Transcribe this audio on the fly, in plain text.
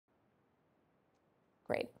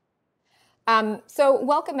Great. So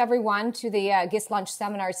welcome everyone to the GISS Lunch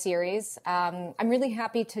Seminar Series. I'm really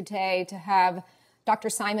happy today to have Dr.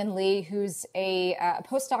 Simon Lee, who's a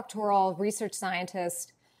postdoctoral research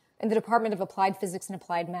scientist in the Department of Applied Physics and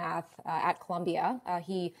Applied Math at Columbia.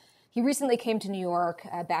 He recently came to New York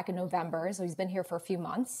back in November, so he's been here for a few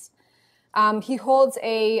months. He holds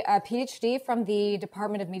a PhD from the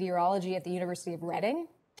Department of Meteorology at the University of Reading.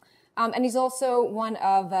 And he's also one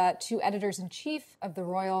of 2 editors-in-chief of the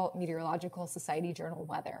Royal Meteorological Society journal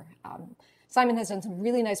Weather. Simon has done some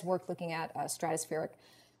really nice work looking at stratospheric,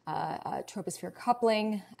 tropospheric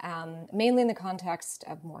coupling, mainly in the context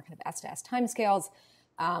of more kind of S-to-S timescales,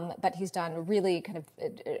 but he's done really kind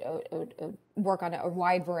of work on a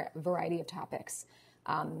wide variety of topics.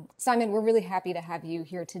 Simon, we're really happy to have you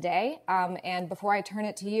here today. And before I turn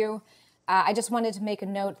it to you, I just wanted to make a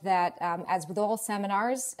note that, as with all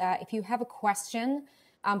seminars, if you have a question,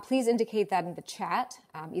 please indicate that in the chat.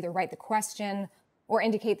 Either write the question or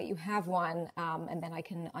indicate that you have one, and then I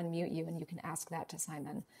can unmute you and you can ask that to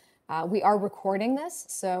Simon. We are recording this,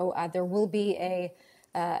 so there will be a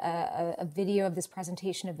video of this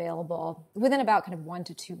presentation available within about kind of 1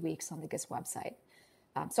 to 2 weeks on the GISS website.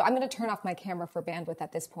 So I'm going to turn off my camera for bandwidth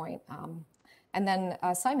at this point. And then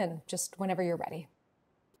Simon, just whenever you're ready.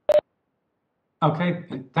 Okay,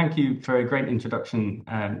 thank you for a great introduction,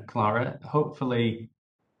 Clara. Hopefully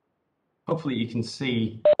you can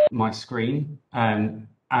see my screen. And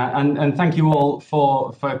thank you all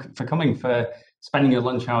for coming, for spending your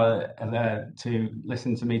lunch hour to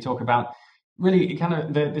listen to me talk about really kind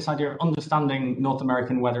of this idea of understanding North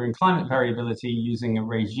American weather and climate variability using a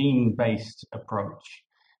regime-based approach.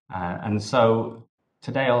 And so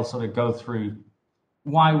today I'll sort of go through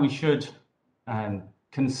why we should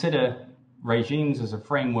consider regimes as a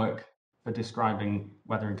framework for describing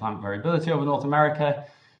weather and climate variability over North America,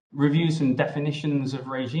 review some definitions of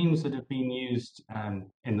regimes that have been used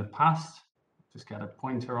in the past. Just get a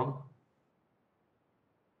pointer on.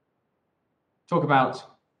 Talk about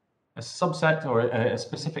a subset or a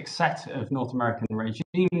specific set of North American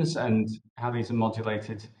regimes and how these are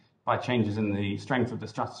modulated by changes in the strength of the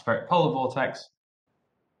stratospheric polar vortex.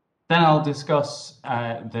 Then I'll discuss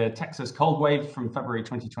the Texas cold wave from February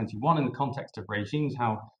 2021 in the context of regimes,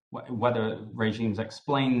 how weather regimes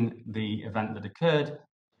explain the event that occurred,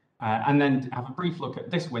 and then have a brief look at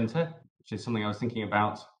this winter, which is something I was thinking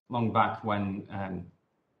about long back when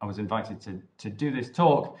I was invited to do this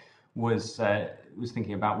talk, was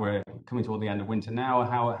thinking about we're coming toward the end of winter now,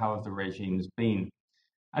 how have the regimes been?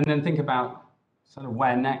 And then think about sort of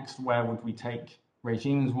where next, where would we take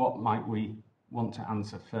regimes, what might we want to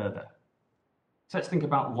answer further. So let's think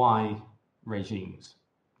about why regimes.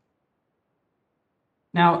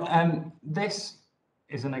 Now, this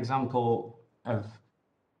is an example of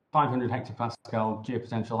 500 hectopascal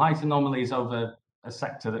geopotential height anomalies over a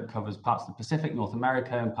sector that covers parts of the Pacific, North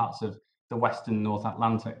America, and parts of the Western North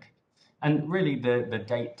Atlantic. And really the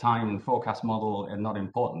date, time, and forecast model are not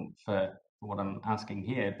important for what I'm asking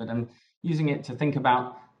here, but I'm using it to think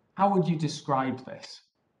about how would you describe this?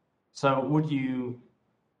 So would you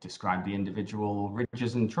describe the individual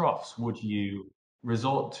ridges and troughs? Would you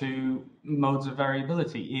resort to modes of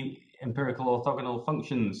variability, empirical orthogonal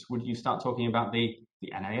functions? Would you start talking about the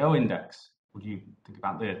NAO index? Would you think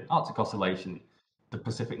about the Arctic oscillation, the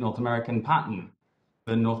Pacific North American pattern,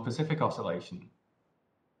 the North Pacific oscillation?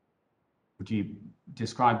 Would you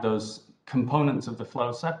describe those components of the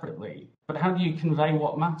flow separately? But how do you convey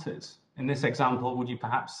what matters? In this example, would you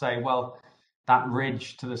perhaps say, well, that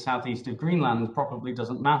ridge to the southeast of Greenland probably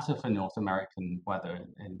doesn't matter for North American weather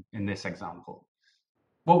in this example?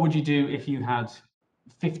 What would you do if you had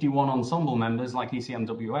 51 ensemble members like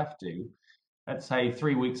ECMWF do at, say,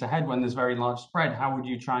 3 weeks ahead when there's very large spread? How would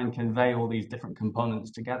you try and convey all these different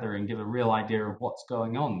components together and give a real idea of what's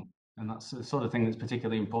going on? And that's the sort of thing that's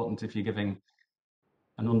particularly important if you're giving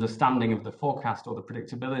an understanding of the forecast or the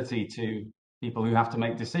predictability to people who have to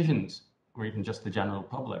make decisions, or even just the general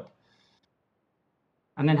public.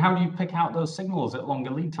 And then how do you pick out those signals at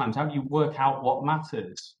longer lead times? How do you work out what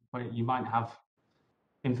matters? You might have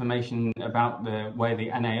information about the way the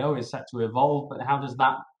NAO is set to evolve, but how does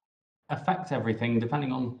that affect everything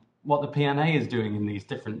depending on what the PNA is doing in these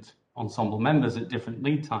different ensemble members at different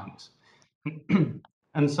lead times?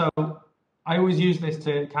 And so I always use this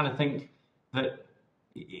to kind of think that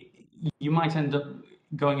you might end up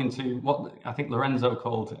going into what I think Lorenzo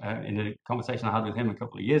called, in a conversation I had with him a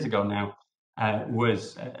couple of years ago now,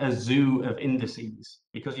 was a zoo of indices,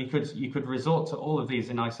 because you could resort to all of these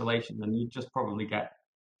in isolation and you'd just probably get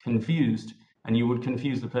confused, and you would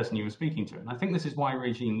confuse the person you were speaking to. And I think this is why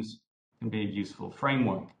regimes can be a useful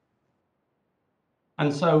framework.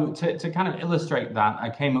 And so to kind of illustrate that, I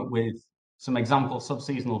came up with some example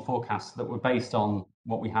subseasonal forecasts that were based on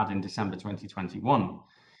what we had in December 2021.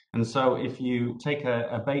 And so if you take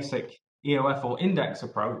a basic EOF or index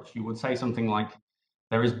approach, you would say something like,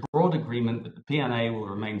 there is broad agreement that the PNA will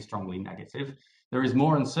remain strongly negative. There is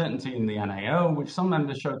more uncertainty in the NAO, which some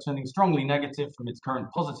members show turning strongly negative from its current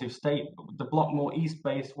positive state, but with the block more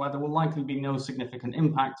east-based, where there will likely be no significant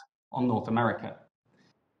impact on North America.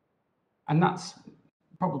 And that's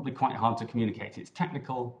probably quite hard to communicate. It's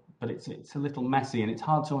technical, but it's a little messy, and it's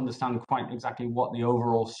hard to understand quite exactly what the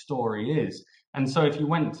overall story is. And so if you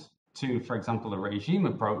went to, for example, a regime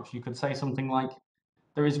approach, you could say something like,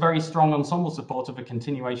 there is very strong ensemble support of a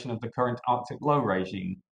continuation of the current Arctic low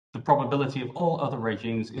regime. The probability of all other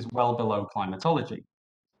regimes is well below climatology.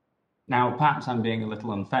 Now, perhaps I'm being a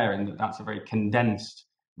little unfair in that that's a very condensed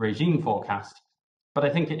regime forecast, but I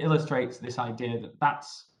think it illustrates this idea that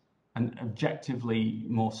that's an objectively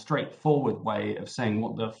more straightforward way of saying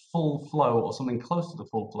what the full flow or something close to the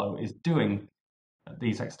full flow is doing at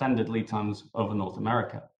these extended lead times over North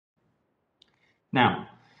America. Now,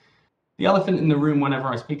 the elephant in the room whenever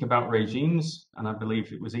I speak about regimes, and I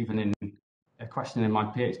believe it was even in a question in my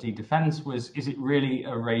PhD defense, was, is it really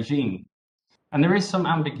a regime? And there is some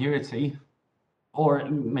ambiguity, or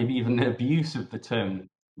maybe even the abuse of the term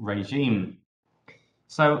regime.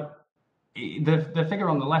 So the figure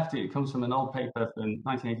on the left, it comes from an old paper from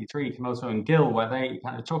 1983, Kimoso and Gill, where they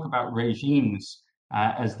kind of talk about regimes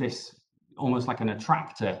as this almost like an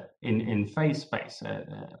attractor in phase space,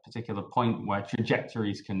 a particular point where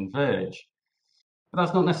trajectories converge. But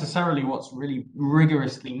that's not necessarily what's really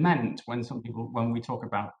rigorously meant when we talk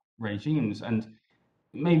about regimes. And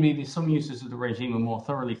maybe some uses of the regime are more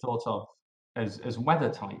thoroughly thought of as weather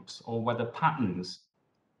types or weather patterns.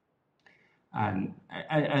 And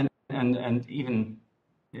even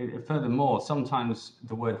furthermore, sometimes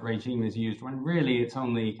the word regime is used when really it's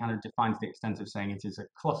only kind of defines the extent of saying it is a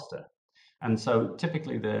cluster. And so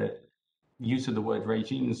typically the use of the word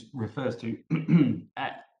regimes refers to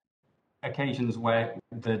occasions where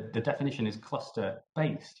the definition is cluster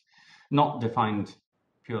based, not defined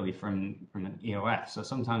purely from an EOF. So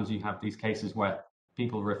sometimes you have these cases where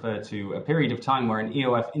people refer to a period of time where an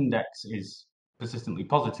EOF index is persistently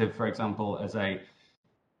positive, for example, as a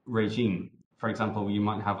regime. For example, you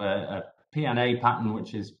might have a PNA pattern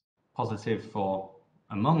which is positive for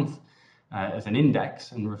a month as an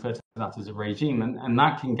index and refer to that as a regime, and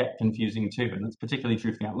that can get confusing too, and that's particularly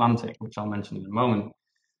true for the Atlantic, which I'll mention in a moment.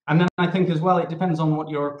 And then I think as well, it depends on what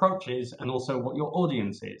your approach is and also what your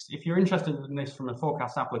audience is. If you're interested in this from a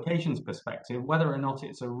forecast applications perspective, whether or not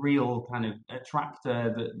it's a real kind of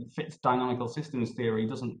attractor that fits dynamical systems theory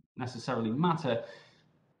doesn't necessarily matter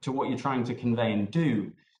to what you're trying to convey and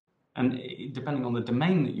do. And depending on the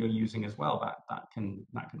domain that you're using as well, that can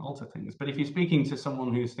alter things. But if you're speaking to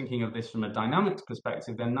someone who's thinking of this from a dynamics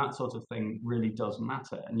perspective, then that sort of thing really does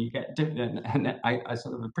matter. And you get different, and I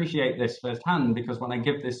sort of appreciate this firsthand, because when I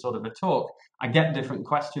give this sort of a talk, I get different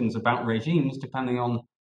questions about regimes depending on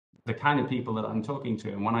the kind of people that I'm talking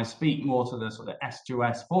to. And when I speak more to the sort of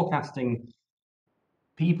S2S forecasting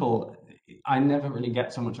people, I never really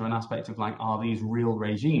get so much of an aspect of like, are these real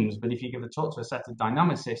regimes? But if you give a talk to a set of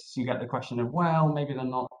dynamicists, you get the question of, well, maybe they're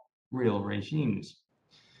not real regimes.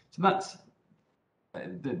 So that's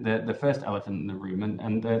the first elephant in the room.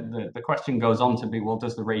 And the question goes on to be, well,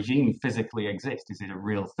 does the regime physically exist? Is it a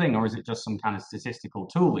real thing, or is it just some kind of statistical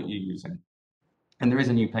tool that you're using? And there is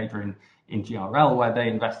a new paper in GRL where they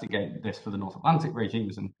investigate this for the North Atlantic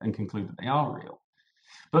regimes and conclude that they are real.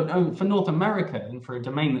 But for North America, and for a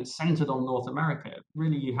domain that's centered on North America,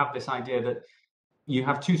 really you have this idea that you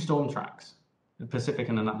have two storm tracks, the Pacific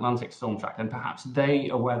and an Atlantic storm track, and perhaps they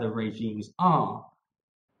are where the regimes are,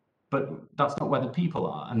 but that's not where the people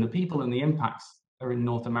are. And the people and the impacts are in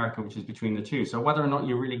North America, which is between the two. So whether or not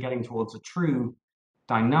you're really getting towards a true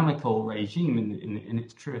dynamical regime in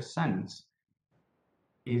its truest sense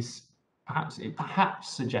is perhaps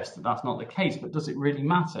suggests that that's not the case, but does it really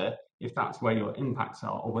matter if that's where your impacts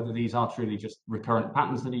are, or whether these are truly just recurrent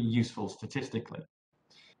patterns that are useful statistically?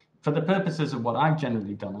 For the purposes of what I've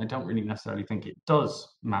generally done, I don't really necessarily think it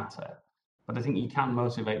does matter, but I think you can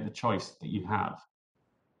motivate the choice that you have.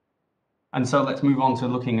 And so let's move on to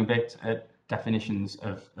looking a bit at definitions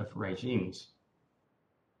of regimes.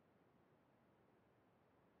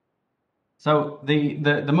 So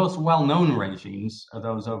the most well-known regimes are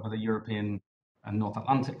those over the European and North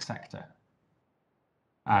Atlantic sector.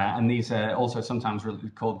 And these are also sometimes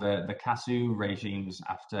called the Cassou regimes,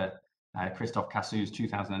 after Christophe Cassou's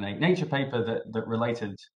 2008 Nature paper that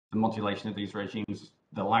related the modulation of these regimes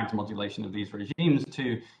the lagged modulation of these regimes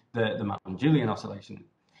to the Martin-Julian oscillation.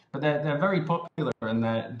 But they're very popular, and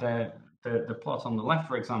the plot on the left,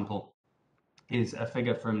 for example, is a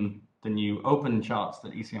figure from the new open charts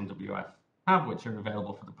that ECMWF have, which are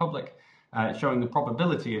available for the public, showing the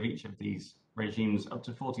probability of each of these regimes up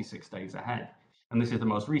to 46 days ahead. And this is the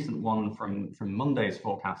most recent one from Monday's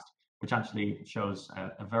forecast, which actually shows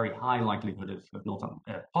a very high likelihood of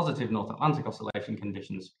positive North Atlantic oscillation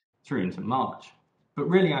conditions through into March. But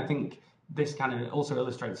really, I think this kind of also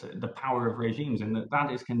illustrates the power of regimes, in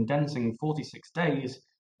that is condensing 46 days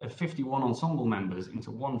of 51 ensemble members into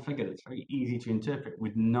one figure that's very easy to interpret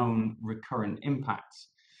with known recurrent impacts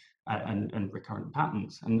and recurrent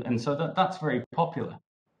patterns. And so that's very popular.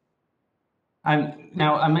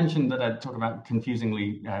 Now, I mentioned that I'd talk about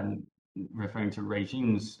confusingly referring to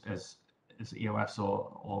regimes as EOFs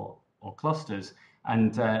or clusters.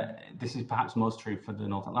 And this is perhaps most true for the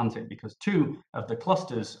North Atlantic, because two of the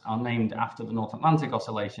clusters are named after the North Atlantic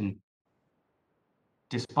oscillation,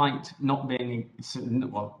 despite not being,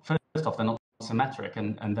 well, first off, they're not symmetric,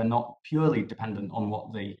 and they're not purely dependent on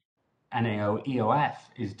what the NAO EOF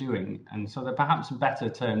is doing. And so they're perhaps better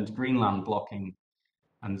termed Greenland blocking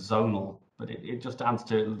and zonal, but it just adds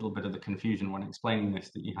to a little bit of the confusion when explaining this,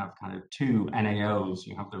 that you have kind of two NAOs,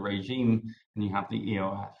 you have the regime and you have the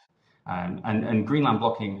EOF. And Greenland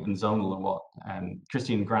blocking and zonal are what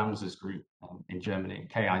Christian Grounds' group in Germany,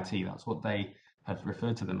 KIT, that's what they have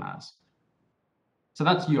referred to them as. So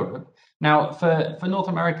that's Europe. Now, for North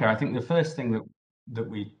America, I think the first thing that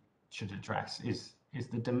we should address is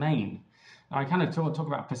the domain. Now, I kind of talk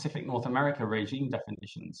about Pacific North America regime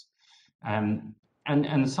definitions.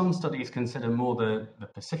 And some studies consider more the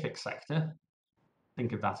Pacific sector.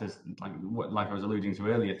 Think of that as like I was alluding to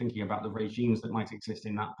earlier, thinking about the regimes that might exist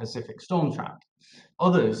in that Pacific storm tract.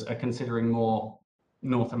 Others are considering more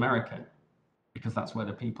North America, because that's where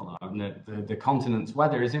the people are, and the continent's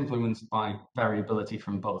weather is influenced by variability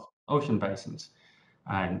from both ocean basins.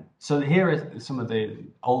 So here are some of the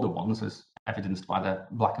older ones, as evidenced by their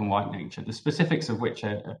black and white nature, the specifics of which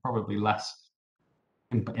are probably less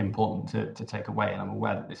important to take away, and I'm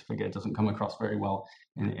aware that this figure doesn't come across very well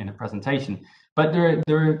in a presentation. But there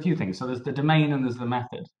are a few things. So there's the domain and there's the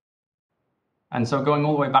method. And so going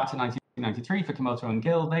all the way back to 1993 for Komoto and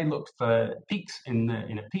Gill, they looked for peaks in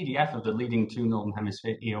a PDF of the leading two Northern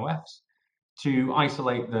Hemisphere EOFs to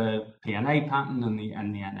isolate the PNA pattern and the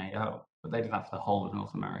NAO. But they did that for the whole of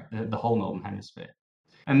North America, the whole Northern Hemisphere.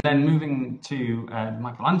 And then moving to the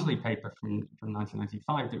Michelangeli paper from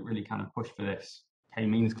 1995 that really kind of pushed for this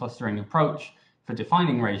K-means clustering approach for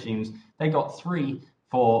defining regimes, they got 3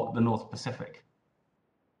 for the North Pacific.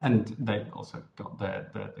 And they also got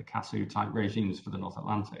the CASU type regimes for the North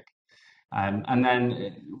Atlantic. And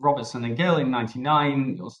then Robertson and Gill in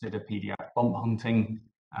 99 also did a PDF bump hunting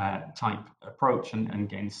type approach and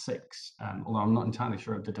gained 6, although I'm not entirely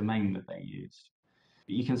sure of the domain that they used.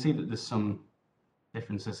 But you can see that there's some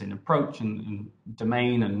differences in approach and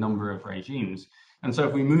domain and number of regimes. And so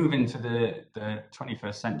if we move into the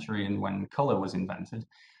 21st century and when color was invented,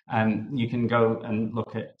 you can go and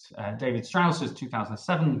look at David Strauss's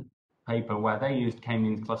 2007 paper, where they used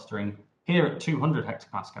K-means clustering here at 200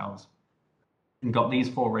 hectopascals and got these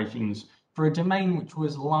 4 regimes for a domain which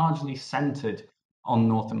was largely centered on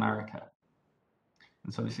North America.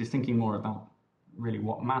 And so this is thinking more about really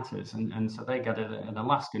what matters. And so they get an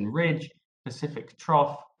Alaskan ridge, Pacific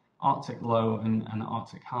trough, Arctic low, and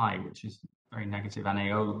Arctic high, which is very negative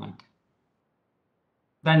NAO-like.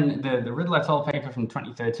 Then the Riddle et al. Paper from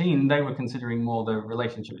 2013, they were considering more the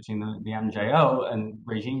relationship between the MJO and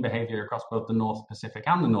regime behavior across both the North Pacific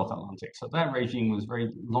and the North Atlantic. So their regime was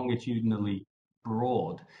very longitudinally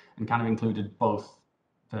broad and kind of included both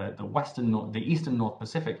the eastern North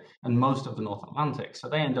Pacific and most of the North Atlantic. So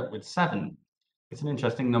they end up with 7. It's an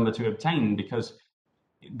interesting number to obtain, because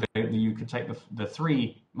you could take the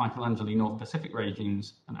 3 Michelangeli North Pacific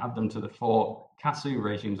regimes and add them to the 4 CASU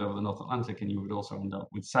regimes over the North Atlantic, and you would also end up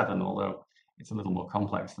with 7, although it's a little more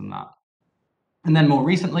complex than that. And then more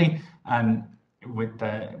recently, with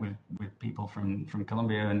people from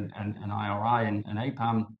Columbia and IRI and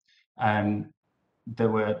APAM, there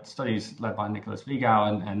were studies led by Nicholas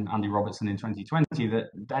Vigau and Andy Robertson in 2020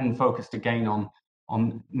 that then focused again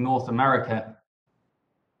on North America,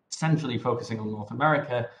 centrally focusing on North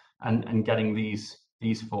America and getting these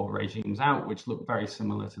 4 regimes out, which look very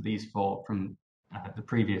similar to these 4 from the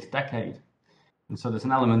previous decade. And so there's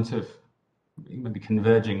an element of maybe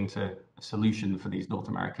converging to a solution for these North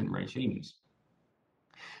American regimes.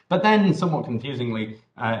 But then, somewhat confusingly,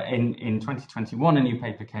 in 2021, a new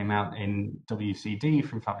paper came out in WCD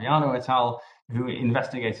from Fabiano et al., who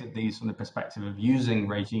investigated these from the perspective of using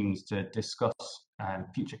regimes to discuss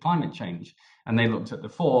future climate change. And they looked at the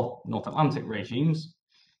 4 North Atlantic regimes,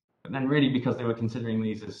 but then really because they were considering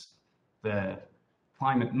these as the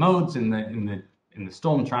climate modes in the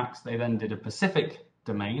storm tracks, they then did a Pacific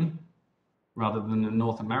domain rather than a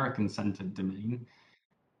North American centered domain.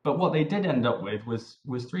 But what they did end up with was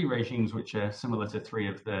 3 regimes which are similar to 3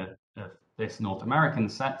 of this North American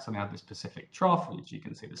set. So they had this Pacific trough, which you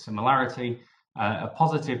can see the similarity, a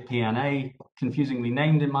positive PNA, confusingly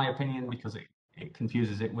named in my opinion because it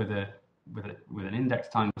confuses it with an index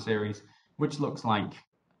time series, which looks like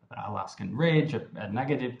the Alaskan Ridge, a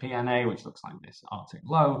negative PNA, which looks like this Arctic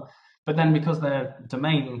low. But then because their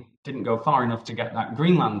domain didn't go far enough to get that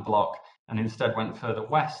Greenland block, and instead went further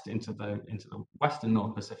west into the western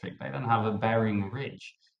North Pacific, they then have a Bering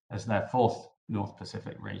Ridge as their 4th North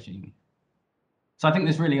Pacific regime. So I think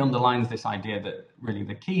this really underlines this idea that really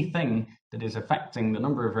the key thing that is affecting the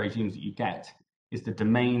number of regimes that you get is the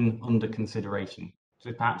domain under consideration.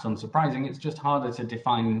 So perhaps unsurprising, it's just harder to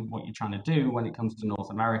define what you're trying to do when it comes to North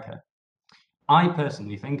America. I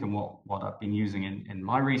personally think, and what I've been using in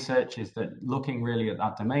my research, is that looking really at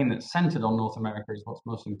that domain that's centered on North America is what's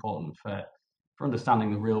most important for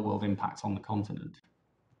understanding the real world impacts on the continent.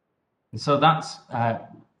 And so that's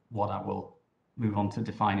what I will move on to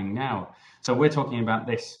defining now. So we're talking about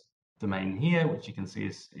this domain here, which you can see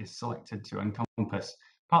is selected to encompass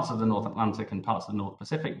parts of the North Atlantic and parts of the North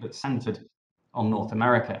Pacific, but centered on North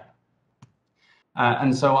America.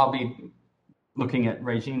 And so I'll be looking at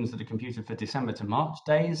regimes that are computed for December to March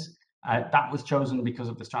days. That was chosen because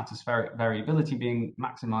of the stratospheric variability being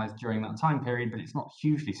maximized during that time period, but it's not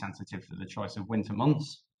hugely sensitive to the choice of winter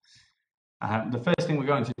months. The first thing we're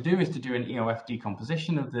going to do is to do an EOF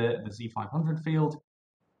decomposition of the Z500 field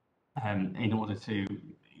in order to,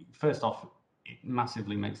 first off, it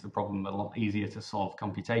massively makes the problem a lot easier to solve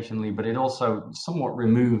computationally, but it also somewhat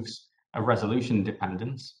removes a resolution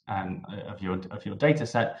dependence of your data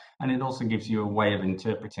set, and it also gives you a way of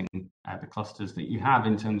interpreting the clusters that you have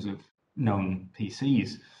in terms of known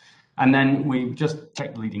PCs. And then we just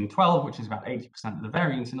take the leading 12, which is about 80% of the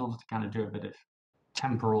variance, in order to kind of do a bit of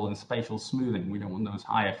temporal and spatial smoothing. We don't want those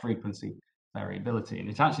higher frequency variability, and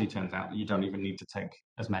it actually turns out that you don't even need to take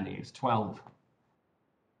as many as 12.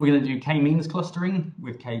 We're going to do k-means clustering,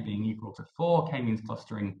 with k being equal to 4, k-means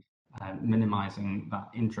clustering minimizing that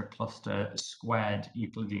intra-cluster squared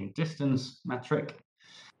Euclidean distance metric.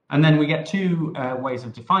 And then we get 2 ways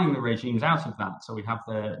of defining the regimes out of that. So we have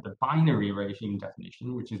the binary regime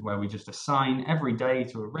definition, which is where we just assign every day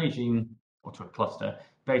to a regime or to a cluster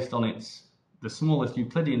based on the smallest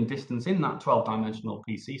Euclidean distance in that 12-dimensional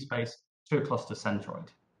PC space to a cluster centroid.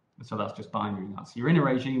 And so that's just binary. That's you're in a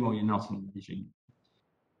regime or you're not in a regime.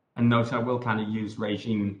 And note I will kind of use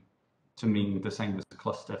regime to mean the same as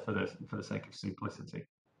cluster for the sake of simplicity.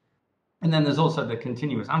 And then there's also the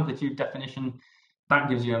continuous amplitude definition. That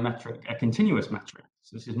gives you a continuous metric.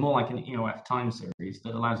 So this is more like an EOF time series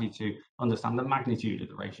that allows you to understand the magnitude of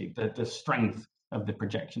the regime, the strength of the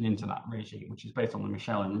projection into that regime, which is based on the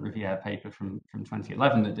Michel and Riviere paper from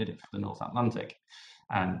 2011 that did it for the North Atlantic.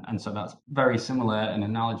 And so that's very similar and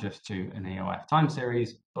analogous to an EOF time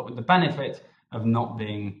series, but with the benefit of not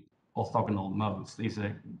being orthogonal modes. These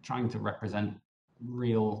are trying to represent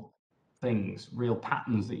real things, real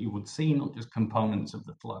patterns that you would see, not just components of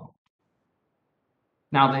the flow.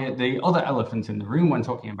 Now, the other elephant in the room when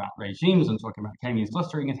talking about regimes and talking about k-means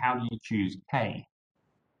clustering is how do you choose k?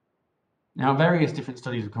 Now, various different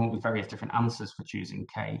studies have come up with various different answers for choosing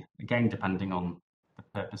k, again, depending on the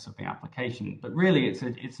purpose of the application. But really,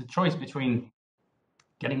 it's a choice between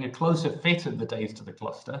getting a closer fit of the days to the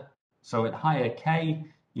cluster. So at higher k,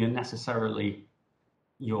 you're necessarily,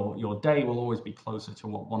 your day will always be closer to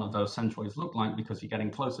what one of those centroids look like because you're getting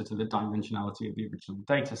closer to the dimensionality of the original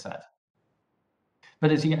data set.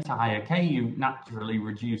 But as you get to higher k, you naturally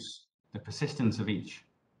reduce the persistence of each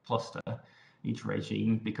cluster, each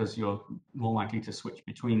regime, because you're more likely to switch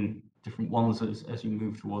between different ones as you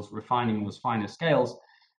move towards refining those finer scales.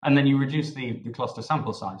 And then you reduce the cluster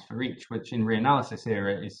sample size for each, which in reanalysis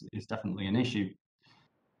era is definitely an issue.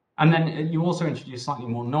 And then you also introduce slightly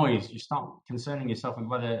more noise. You start concerning yourself with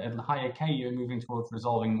whether at the higher k you're moving towards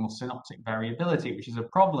resolving more synoptic variability, which is a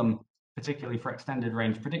problem, particularly for extended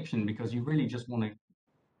range prediction, because you really just want to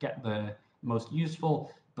get the most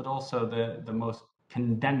useful, but also the most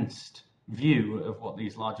condensed view of what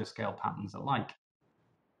these larger scale patterns are like.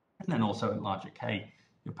 And then also at larger k,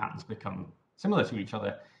 your patterns become similar to each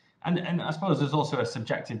other. And I suppose there's also a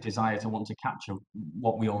subjective desire to want to capture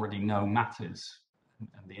what we already know matters,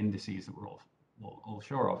 and the indices that we're all all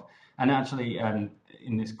sure of. And actually,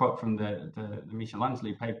 in this quote from the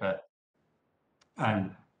Michelangelie paper,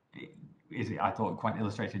 I thought quite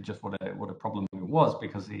illustrated just what a problem it was,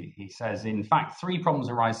 because he says, in fact, 3 problems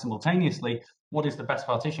arise simultaneously. What is the best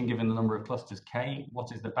partition given the number of clusters k?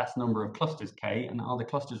 What is the best number of clusters k? And are the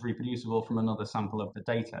clusters reproducible from another sample of the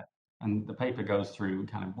data? And the paper goes through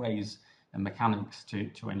kind of ways and mechanics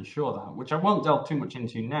to ensure that, which I won't delve too much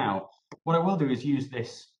into now. What I will do is use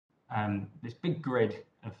this this big grid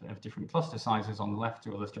of different cluster sizes on the left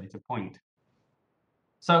to illustrate a point.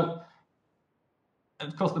 So,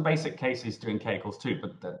 of course, the basic case is doing k equals 2,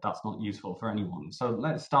 but that's not useful for anyone. So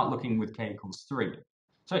let's start looking with k equals 3.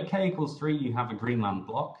 So at k equals 3, you have a Greenland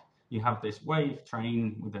block, you have this wave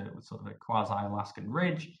train with sort of a quasi-Alaskan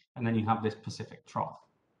ridge, and then you have this Pacific trough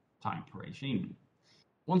type regime.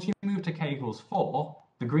 Once you move to k equals 4,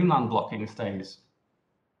 the Greenland blocking stays.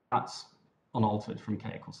 That's unaltered from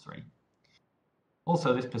k equals 3.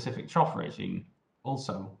 Also, this Pacific trough regime,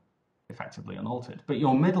 also effectively unaltered. But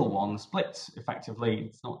your middle one splits effectively.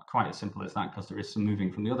 It's not quite as simple as that because there is some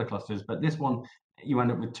moving from the other clusters, but this one, you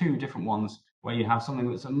end up with 2 different ones where you have something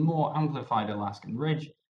that's a more amplified Alaskan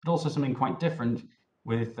ridge, but also something quite different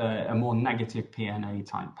with a more negative PNA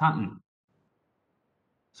type pattern.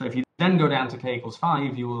 So if you then go down to k equals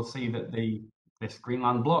 5, you will see that this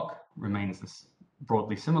Greenland block remains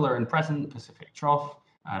broadly similar and present, Pacific trough,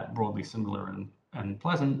 broadly similar and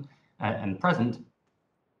pleasant, and present,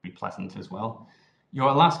 be pleasant as well. Your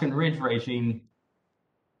Alaskan ridge regime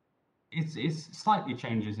is slightly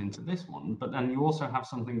changes into this one, but then you also have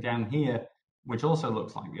something down here which also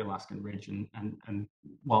looks like the Alaskan ridge, and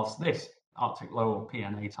whilst this Arctic low or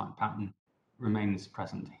PNA type pattern remains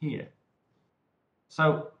present here.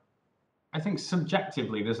 So I think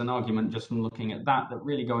subjectively there's an argument just from looking at that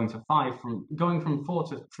really going from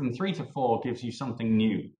 3 to 4 gives you something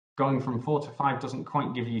new. Going from 4 to 5 doesn't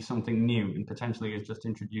quite give you something new, and potentially is just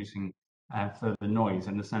introducing further noise,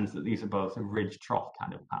 in the sense that these are both a ridge trough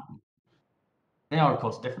kind of pattern. They are, of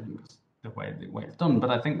course, different because the way it's done,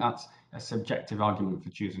 but I think that's a subjective argument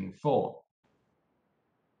for choosing 4.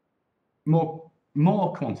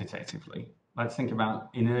 More quantitatively, let's think about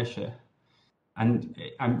inertia. And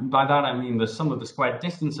by that I mean the sum of the squared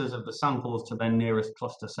distances of the samples to their nearest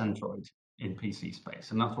cluster centroid in PC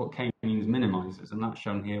space, and that's what k-means minimizes, and that's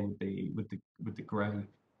shown here with the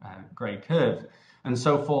gray curve. And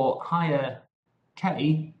so for higher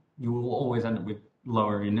k, you will always end up with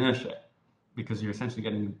lower inertia, because you're essentially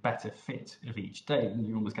getting a better fit of each day, and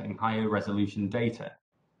you're almost getting higher resolution data.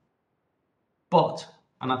 But,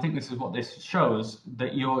 and I think this is what this shows,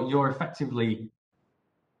 that you're effectively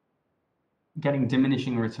getting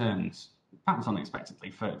diminishing returns, perhaps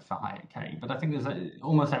unexpectedly for higher k, but I think there's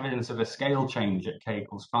almost evidence of a scale change at k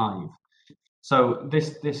equals 5. So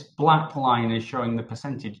this black line is showing the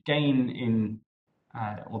percentage gain in,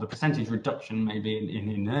 or the percentage reduction maybe in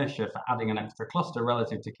inertia for adding an extra cluster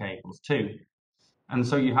relative to k equals 2. And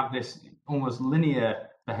so you have this almost linear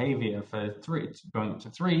behavior for 3, going up to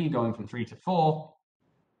 3, going from 3 to 4.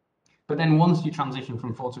 But then once you transition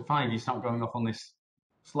from 4 to 5, you start going off on this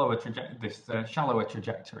slower shallower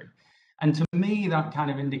trajectory. And to me, that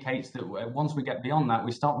kind of indicates that once we get beyond that,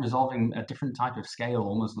 we start resolving a different type of scale,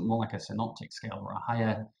 almost more like a synoptic scale, or a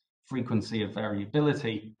higher frequency of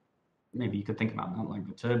variability. Maybe you could think about that like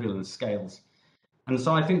the turbulence scales. And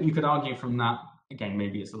so I think you could argue from that, again,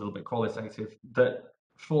 maybe it's a little bit qualitative, that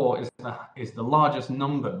 4 is the largest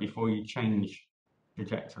number before you change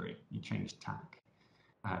trajectory, you change tack.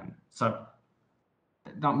 So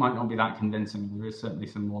that might not be that convincing. There is certainly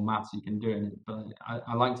some more maths you can do in it, but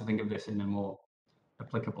I like to think of this in a more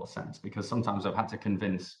applicable sense, because sometimes I've had to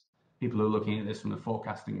convince people who are looking at this from a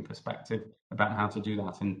forecasting perspective about how to do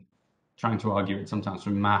that, and trying to argue it sometimes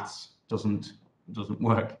from maths doesn't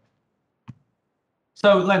work.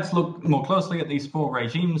 So let's look more closely at these 4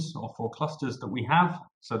 regimes, or 4 clusters that we have.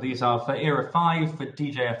 So these are for era 5, for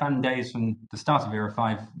DJFN days from the start of era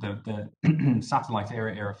 5, the satellite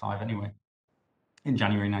era 5 anyway, in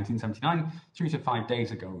January 1979, through to 5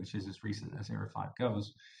 days ago, which is as recent as era 5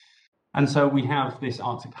 goes. And so we have this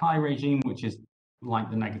Arctic high regime, which is like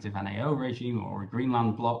the negative NAO regime or a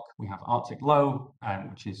Greenland block. We have Arctic low,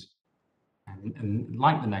 which is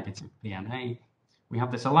like the negative PNA. We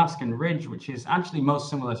have this Alaskan ridge, which is actually most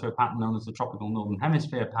similar to a pattern known as the tropical northern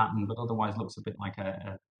hemisphere pattern, but otherwise looks a bit like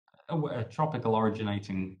a tropical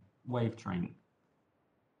originating wave train.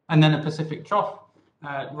 And then a Pacific trough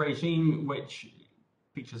regime, which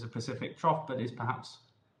features a Pacific trough, but is perhaps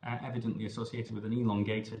evidently associated with an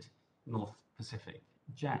elongated North Pacific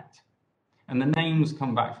jet. And the names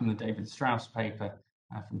come back from the David Strauss paper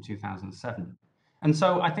from 2007. And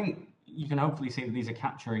so I think you can hopefully see that these are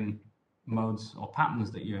capturing modes or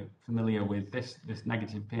patterns that you're familiar with. This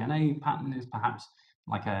negative PNA pattern is perhaps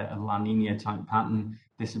like a La Nina type pattern.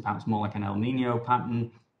 This is perhaps more like an El Nino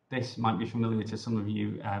pattern. This might be familiar to some of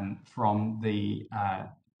you from the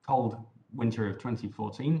cold winter of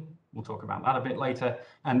 2014. We'll talk about that a bit later.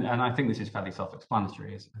 And I think this is fairly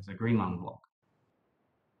self-explanatory as a Greenland block.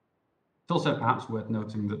 It's also perhaps worth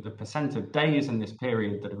noting that the percent of days in this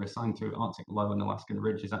period that are assigned to Arctic low and Alaskan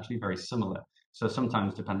ridge is actually very similar. So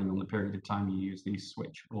sometimes, depending on the period of time you use, these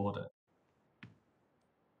switch order.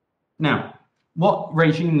 Now, what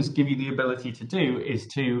regimes give you the ability to do is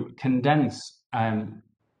to condense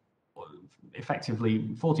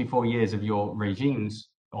effectively 44 years of your regimes,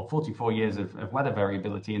 or 44 years of weather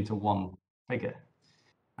variability, into one figure.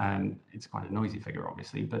 It's quite a noisy figure,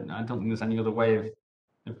 obviously, but I don't think there's any other way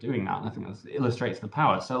of doing that. And I think that illustrates the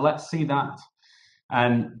power. So let's see that.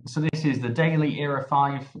 So this is the daily Era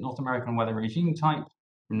 5 North American weather regime type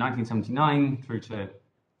from 1979 through to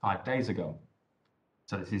 5 days ago.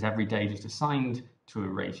 So this is every day just assigned to a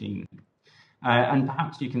regime. And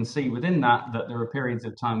perhaps you can see within that there are periods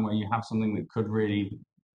of time where you have something that could really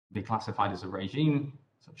be classified as a regime,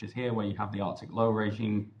 such as here, where you have the Arctic low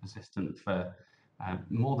regime persistent for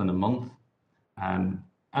more than a month.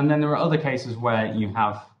 And then there are other cases where you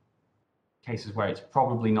have cases where it's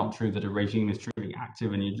probably not true that a regime is truly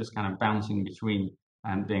active, and you're just kind of bouncing between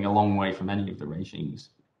being a long way from any of the regimes.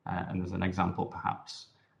 And there's an example, perhaps,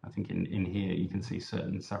 I think in here you can see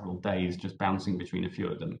several days just bouncing between a few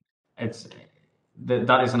of them.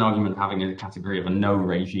 That is an argument having a category of a no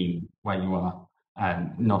regime where you are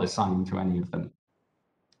not assigned to any of them,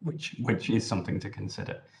 which is something to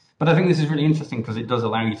consider. But I think this is really interesting because it does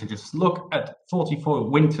allow you to just look at 44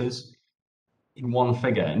 winters in one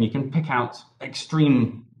figure, and you can pick out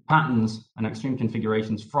extreme patterns and extreme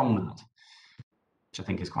configurations from that, which I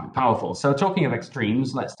think is quite powerful. So talking of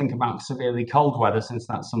extremes, let's think about severely cold weather, since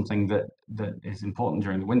that's something that is important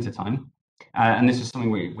during the wintertime. And this is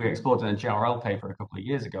something we explored in a GRL paper a couple of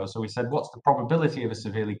years ago. So we said, what's the probability of a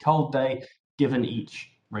severely cold day given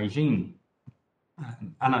each regime?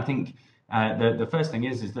 And I think the first thing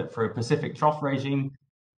is that for a Pacific trough regime,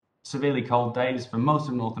 severely cold days for most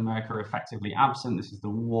of North America are effectively absent. This is the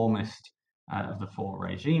warmest of the 4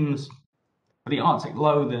 regimes. For the Arctic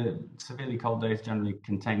low, the severely cold days generally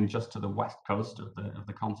contain just to the west coast of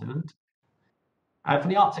the continent. For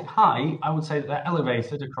the Arctic high, I would say that they're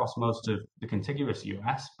elevated across most of the contiguous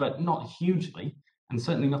US, but not hugely, and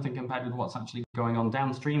certainly nothing compared with what's actually going on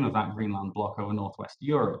downstream of that Greenland block over Northwest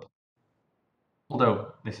Europe.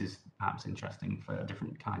 Although this is perhaps interesting for a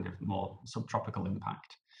different kind of more subtropical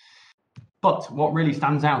impact. But what really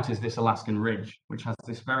stands out is this Alaskan ridge, which has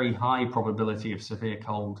this very high probability of severe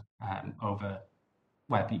cold over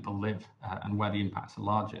where people live and where the impacts are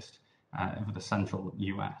largest over the central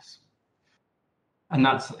US. And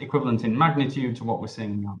that's equivalent in magnitude to what we're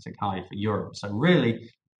seeing in the Arctic high for Europe. So really,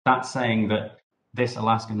 that's saying that this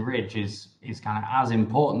Alaskan ridge is kind of as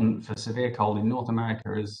important for severe cold in North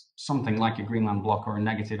America as something like a Greenland block or a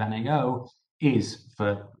negative NAO is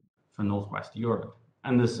for Northwest Europe.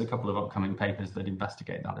 And there's a couple of upcoming papers that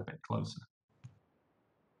investigate that a bit closer.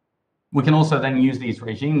 We can also then use these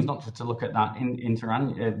regimes not just to look at that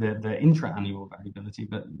the intra-annual variability,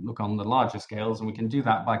 but look on the larger scales, and we can do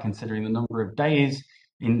that by considering the number of days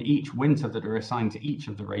in each winter that are assigned to each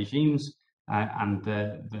of the regimes, and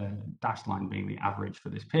the dashed line being the average for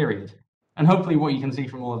this period. And hopefully what you can see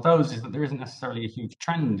from all of those is that there isn't necessarily a huge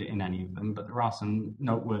trend in any of them, but there are some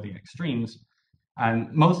noteworthy extremes,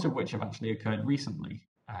 most of which have actually occurred recently,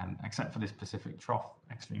 except for this Pacific trough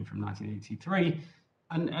extreme from 1983.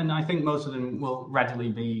 And I think most of them will readily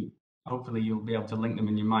be, hopefully you'll be able to link them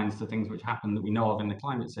in your minds to things which happened that we know of in the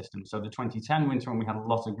climate system. So the 2010 winter, when we had a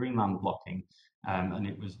lot of Greenland blocking, and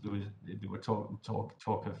there were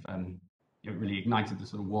talk of, it really ignited the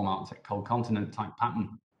sort of warm Arctic cold continent type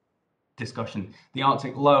pattern discussion. The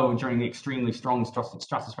Arctic low during the extremely strong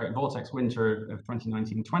stratospheric vortex winter of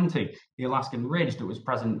 2019-20, the Alaskan ridge that was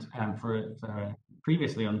present for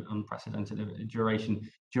previously unprecedented duration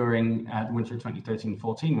during the winter of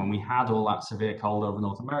 2013-14, when we had all that severe cold over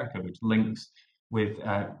North America, which links with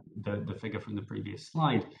the figure from the previous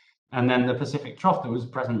slide. And then the Pacific trough that was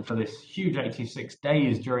present for this huge 86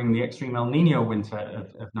 days during the extreme El Nino winter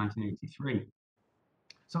of 1983.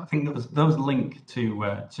 So I think those link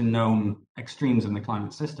to known extremes in the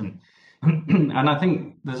climate system. And I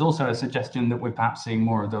think there's also a suggestion that we're perhaps seeing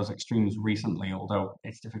more of those extremes recently, although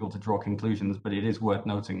it's difficult to draw conclusions, but it is worth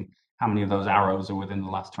noting how many of those arrows are within the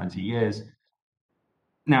last 20 years.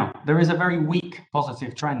 Now, there is a very weak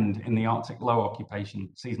positive trend in the Arctic low occupation,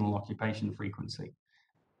 seasonal occupation frequency.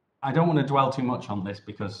 I don't want to dwell too much on this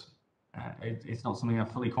because it's not something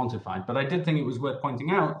I've fully quantified, but I did think it was worth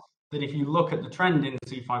pointing out that if you look at the trend in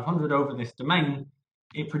C500 over this domain,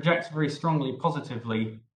 it projects very strongly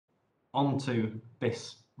positively onto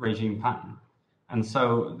this regime pattern. And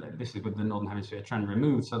so this is with the Northern Hemisphere trend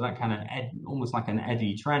removed. So that kind of almost like an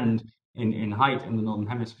eddy trend in height in the Northern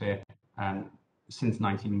Hemisphere since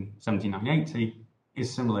 1979-80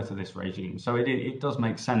 is similar to this regime. So it does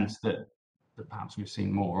make sense that perhaps we've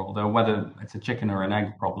seen more, although whether it's a chicken or an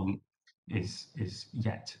egg problem is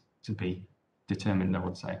yet to be determined, I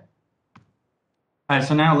would say.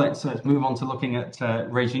 So now let's move on to looking at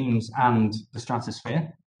regimes and the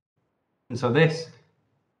stratosphere. And so this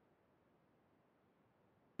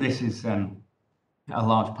is a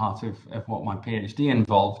large part of what my PhD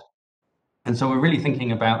involved. And so we're really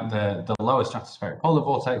thinking about the lower stratospheric polar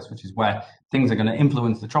vortex, which is where things are going to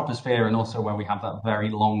influence the troposphere, and also where we have that very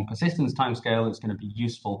long persistence timescale that's going to be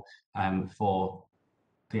useful for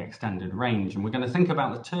the extended range. And we're going to think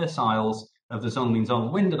about the terciles of the zone mean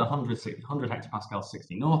zonal wind at 100 hectopascals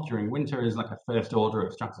 60 north during winter is like a first order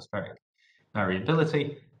of stratospheric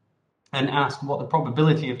variability, and ask what the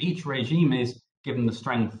probability of each regime is given the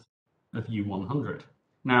strength of U100.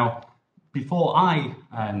 Now, before I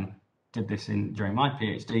did this during my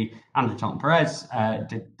PhD, Andrew Charlton-Perez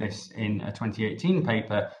did this in a 2018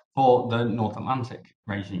 paper for the North Atlantic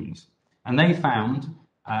regimes. And they found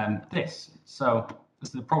this. So this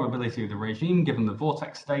is the probability of the regime given the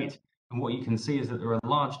vortex state. And what you can see is that there are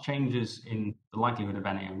large changes in the likelihood of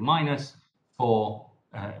NAO minus for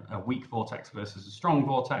a weak vortex versus a strong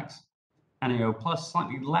vortex. NAO plus,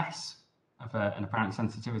 slightly less of an apparent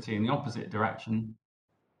sensitivity in the opposite direction.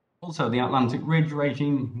 Also, the Atlantic Ridge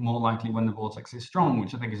regime, more likely when the vortex is strong,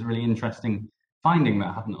 which I think is a really interesting finding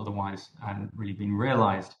that hadn't otherwise really been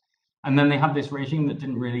realized. And then they had this regime that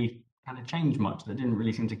didn't really kind of change much, that didn't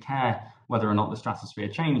really seem to care whether or not the stratosphere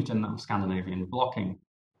changed, and that was Scandinavian blocking.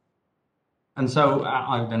 And so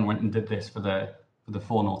I then went and did this for the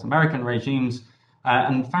 4 North American regimes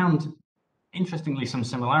and found, interestingly, some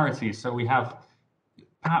similarities. So we have,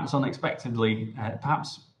 perhaps unexpectedly,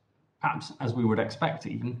 perhaps as we would expect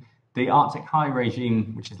even, the Arctic high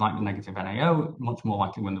regime, which is like the negative NAO, much more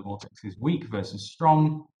likely when the vortex is weak versus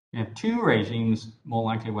strong. We have 2 regimes more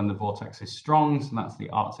likely when the vortex is strong, so that's the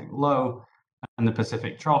Arctic low and the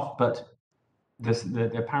Pacific trough, but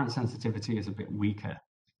the apparent sensitivity is a bit weaker,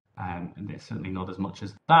 and it's certainly not as much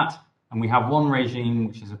as that. And we have 1 regime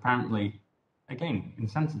which is apparently, again,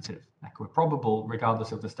 insensitive, equiprobable,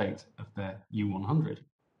 regardless of the state of the U100.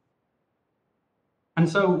 And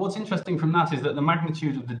so what's interesting from that is that the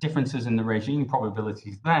magnitude of the differences in the regime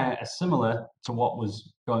probabilities there are similar to what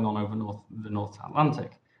was going on over the North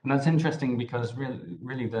Atlantic. And that's interesting because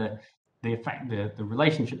really the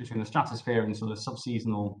relationship between the stratosphere and sort of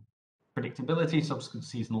subseasonal predictability,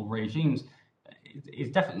 subseasonal regimes is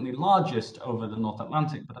definitely largest over the North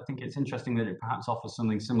Atlantic, but I think it's interesting that it perhaps offers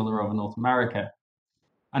something similar over North America.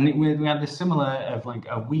 And we have this similar of like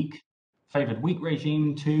a favored weak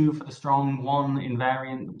regime, 2 for the strong, 1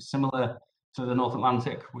 invariant, similar to the North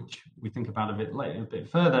Atlantic, which we think about a bit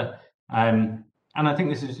further. And I think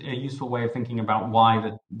this is a useful way of thinking about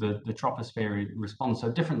why the troposphere responds so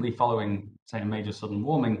differently following, say, a major sudden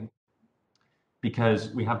warming, because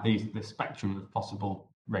we have this spectrum of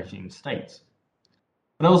possible regime states.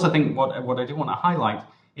 But I also think what I do want to highlight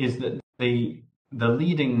is that the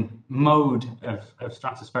leading mode of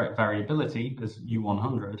stratospheric variability, as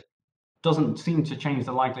U100, doesn't seem to change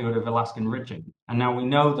the likelihood of Alaskan ridging. And now we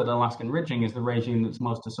know that Alaskan ridging is the regime that's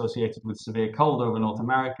most associated with severe cold over North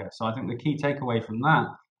America. So I think the key takeaway from that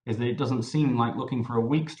is that it doesn't seem like looking for a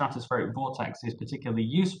weak stratospheric vortex is particularly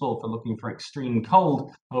useful for looking for extreme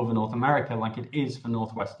cold over North America like it is for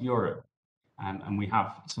Northwest Europe. And we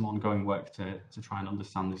have some ongoing work to try and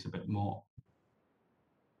understand this a bit more.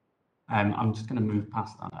 I'm just going to move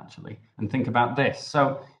past that actually and think about this.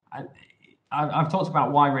 So I've talked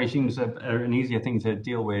about why regimes are an easier thing to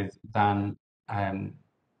deal with than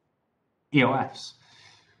EOFs,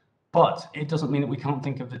 but it doesn't mean that we can't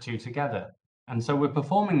think of the 2 together. And so we're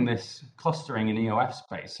performing this clustering in EOF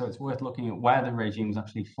space, so it's worth looking at where the regimes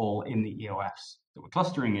actually fall in the EOFs that we're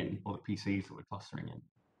clustering in, or the PCs that we're clustering in.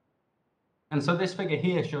 And so this figure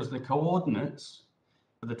here shows the coordinates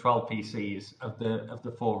for the 12 PCs of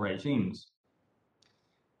the 4 regimes.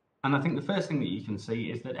 And I think the first thing that you can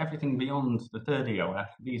see is that everything beyond the 3rd EOF,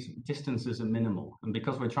 these distances are minimal. And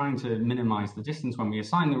because we're trying to minimize the distance when we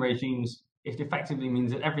assign the regimes, it effectively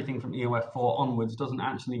means that everything from EOF 4 onwards doesn't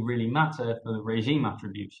actually really matter for the regime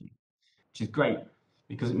attribution, which is great,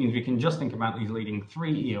 because it means we can just think about these leading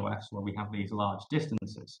 3 EOFs where we have these large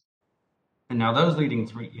distances. And now those leading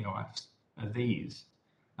three EOFs are these.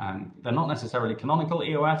 They're not necessarily canonical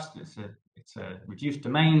EOFs. It's a reduced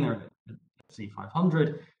domain. They're at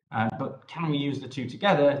C500. But can we use the two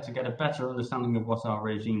together to get a better understanding of what our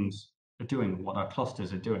regimes are doing, what our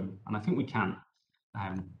clusters are doing? And I think we can.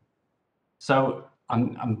 So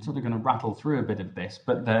I'm sort of going to rattle through a bit of this,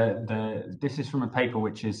 but this is from a paper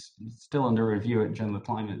which is still under review at Journal of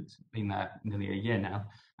Climate. It's been there nearly a year now,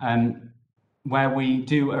 where we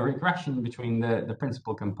do a regression between the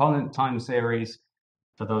principal component time series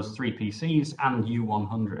for those three PCs and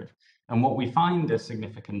U100. And what we find are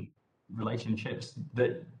significant relationships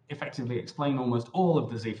that effectively explain almost all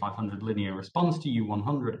of the Z500 linear response to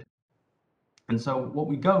U100. And so what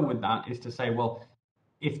we go with that is to say, well,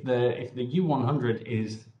 if the U100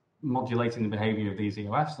 is modulating the behavior of these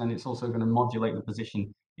EOFs, then it's also going to modulate the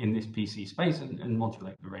position in this PC space and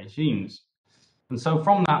modulate the regimes. And so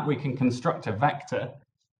from that, we can construct a vector,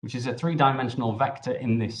 which is a three-dimensional vector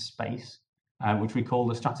in this space, which we call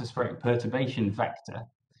the stratospheric perturbation vector,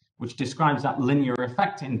 which describes that linear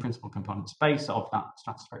effect in principal component space of that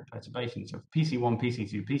stratospheric perturbation. So PC1,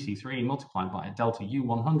 PC2, PC3 multiplied by a delta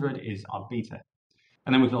U100 is our beta.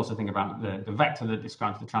 And then we can also think about the vector that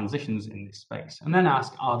describes the transitions in this space, and then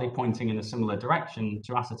ask, are they pointing in a similar direction,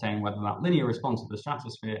 to ascertain whether that linear response of the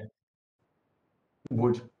stratosphere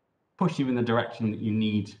would push you in the direction that you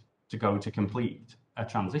need to go to complete a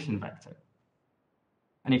transition vector.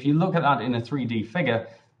 And if you look at that in a 3D figure,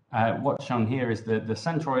 what's shown here is the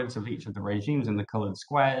centroids of each of the regimes in the colored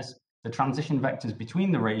squares, the transition vectors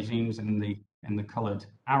between the regimes in the colored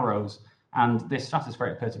arrows, and this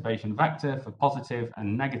stratospheric perturbation vector for positive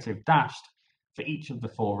and negative dashed for each of the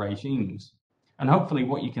four regimes. And hopefully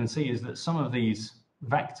what you can see is that some of these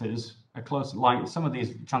vectors are closer, like some of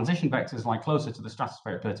these transition vectors lie closer to the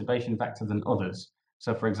stratospheric perturbation vector than others.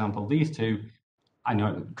 So for example, these two, I know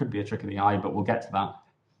it could be a trick of the eye, but we'll get to that,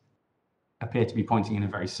 appear to be pointing in a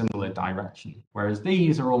very similar direction, whereas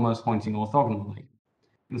these are almost pointing orthogonally.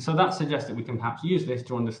 And so that suggests that we can perhaps use this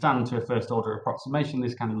to understand, to a first order approximation,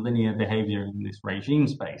 this kind of linear behavior in this regime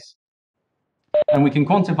space. And we can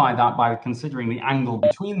quantify that by considering the angle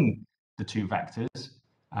between the two vectors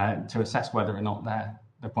to assess whether or not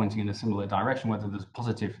they're pointing in a similar direction, whether there's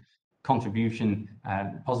positive contribution,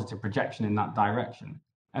 positive projection in that direction.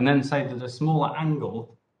 And then say that a smaller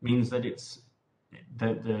angle means that it's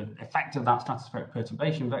the effect of that stratospheric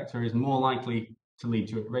perturbation vector is more likely to lead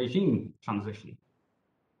to a regime transition,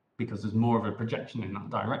 because there's more of a projection in that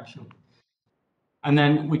direction. And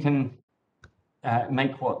then we can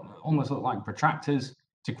make what almost look like protractors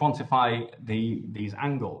to quantify these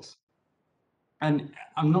angles. And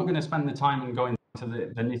I'm not going to spend the time and go into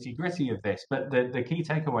the nitty-gritty of this, but the key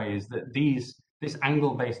takeaway is that this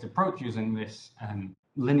angle-based approach using this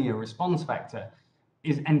linear response vector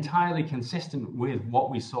is entirely consistent with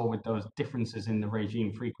what we saw with those differences in the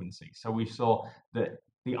regime frequency. So we saw that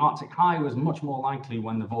the Arctic high was much more likely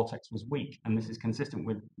when the vortex was weak, and this is consistent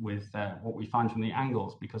with what we find from the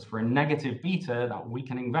angles, because for a negative beta, that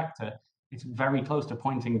weakening vector, it's very close to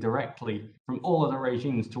pointing directly from all of the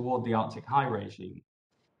regimes toward the Arctic high regime.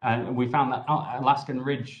 And we found that Alaskan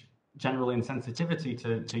Ridge general insensitivity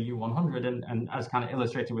to U100, and as kind of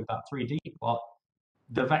illustrated with that 3D plot,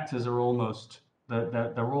 the vectors are almost,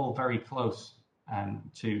 they're all very close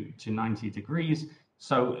to 90 degrees.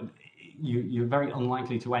 So you're very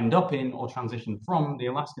unlikely to end up in or transition from the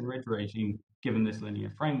Alaskan Ridge regime given this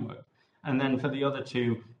linear framework. And then for the other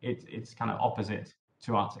two, it's kind of opposite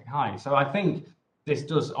to Arctic high. So I think this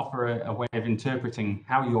does offer a way of interpreting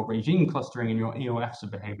how your regime clustering and your EOFs are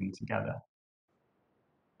behaving together.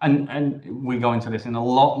 And we go into this in a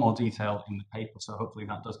lot more detail in the paper, so hopefully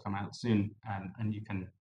that does come out soon, and you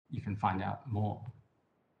can find out more.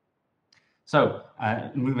 So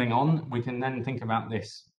moving on, we can then think about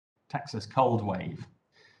this Texas cold wave.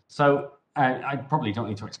 So I probably don't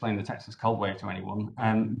need to explain the Texas cold wave to anyone,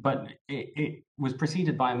 but it was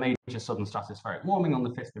preceded by a major southern stratospheric warming on the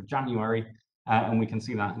 5th of January, and we can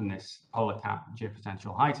see that in this polar cap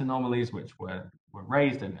geopotential height anomalies, which were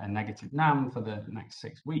raised a negative NAM for the next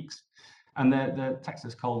 6 weeks. And the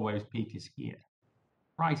Texas cold wave's peak is here,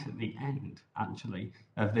 right at the end, actually,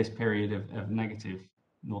 of this period of negative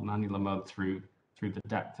northern annular mode through the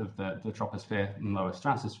depth of the troposphere and lower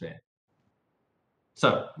stratosphere.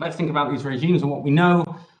 So let's think about these regimes and what we know,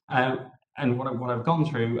 and what I've gone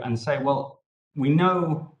through, and say, well, we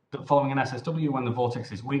know that following an SSW, when the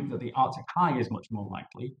vortex is weak, that the Arctic high is much more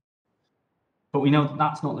likely. But we know that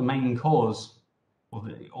that's not the main cause,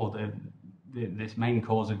 this main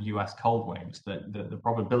cause of US cold waves. That the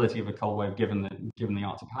probability of a cold wave given the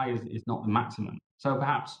Arctic high is not the maximum. So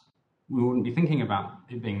perhaps we wouldn't be thinking about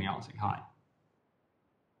it being the Arctic high.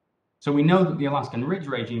 So we know that the Alaskan Ridge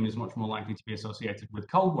regime is much more likely to be associated with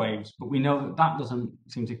cold waves, but we know that that doesn't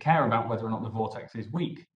seem to care about whether or not the vortex is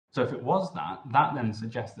weak. So if it was that, that then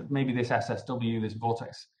suggests that maybe this SSW, this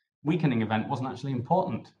vortex weakening event, wasn't actually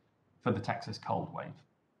important for the Texas cold wave,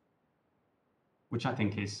 which I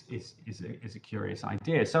think is a curious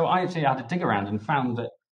idea. So I actually had a dig around and found that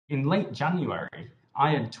in late January, I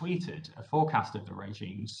had tweeted a forecast of the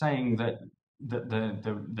regime saying that the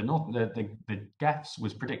GISS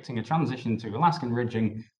was predicting a transition to Alaskan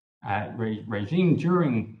ridging regime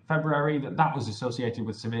during February, that was associated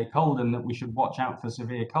with severe cold and that we should watch out for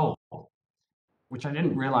severe cold, which I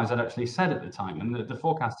didn't realize I'd actually said at the time. And the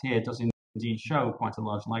forecast here does indeed show quite a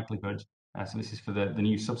large likelihood. So this is for the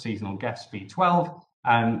new subseasonal GISS V12,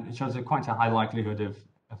 and it shows quite a high likelihood of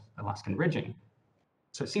Alaskan ridging.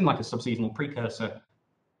 So it seemed like a subseasonal precursor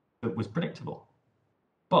that was predictable.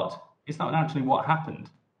 But it's not actually what happened.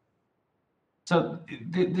 So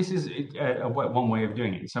this is one way of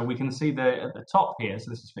doing it. So we can see at the top here, so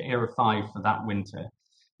this is for era 5 for that winter.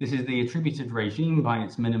 This is the attributed regime by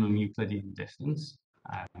its minimum Euclidean distance.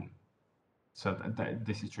 So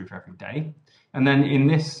this is true for every day. And then in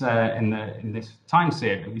this time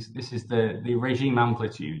series, this is the regime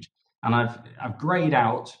amplitude. And I've grayed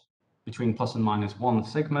out between plus and minus 1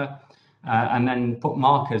 sigma, and then put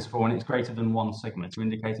markers for when it's greater than 1 sigma to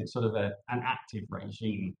indicate it's sort of an active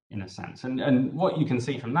regime in a sense. And what you can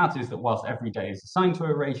see from that is that whilst every day is assigned to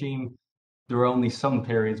a regime, there are only some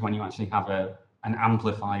periods when you actually have an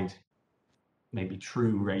amplified, maybe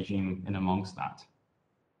true regime in amongst that.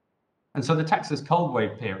 And so the Texas cold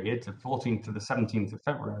wave period, the 14th to the 17th of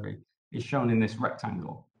February, is shown in this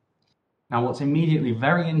rectangle. Now, what's immediately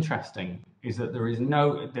very interesting is that there is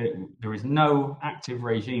no active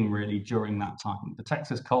regime really during that time. The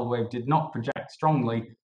Texas cold wave did not project strongly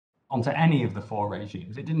onto any of the 4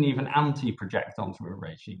 regimes. It didn't even anti-project onto a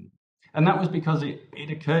regime. And that was because it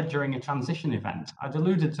occurred during a transition event. I'd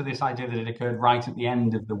alluded to this idea that it occurred right at the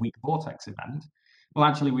end of the weak vortex event. Well,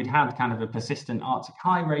 actually, we'd had kind of a persistent Arctic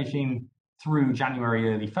high regime through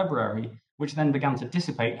January, early February, which then began to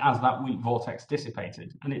dissipate as that weak vortex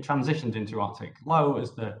dissipated. And it transitioned into Arctic low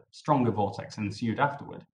as the stronger vortex ensued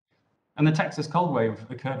afterward. And the Texas cold wave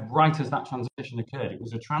occurred right as that transition occurred. It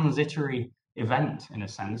was a transitory event, in a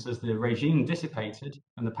sense, as the regime dissipated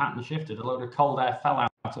and the pattern shifted. A load of cold air fell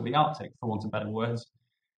out of the Arctic, for want of better words,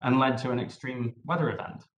 and led to an extreme weather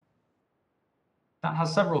event. That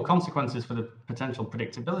has several consequences for the potential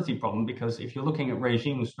predictability problem, because if you're looking at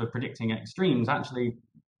regimes for predicting extremes, actually,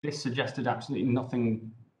 this suggested absolutely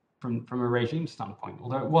nothing from a regime standpoint.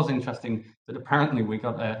 Although it was interesting that apparently we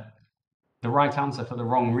got the right answer for the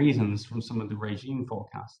wrong reasons from some of the regime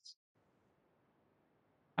forecasts.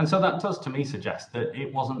 And so that does, to me, suggest that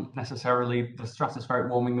it wasn't necessarily the stratospheric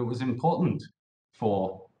warming that was important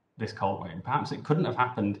for this cold wave. Perhaps it couldn't have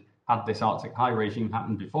happened had this Arctic high regime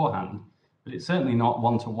happened beforehand, but it's certainly not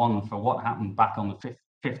one-to-one for what happened back on the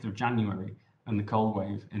 5th of January and the cold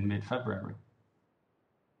wave in mid-February.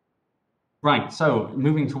 Right, so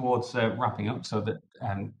moving towards wrapping up so that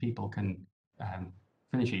people can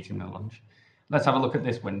finish eating their lunch, let's have a look at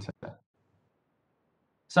this winter.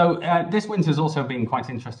 So this winter has also been quite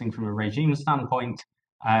interesting from a regime standpoint,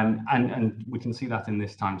 and we can see that in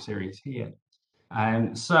this time series here.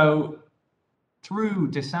 So through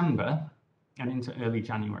December and into early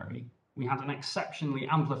January, we had an exceptionally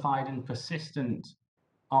amplified and persistent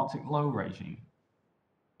Arctic low regime.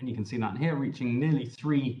 And you can see that here, reaching nearly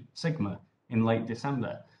 3 sigma in late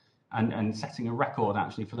December, and setting a record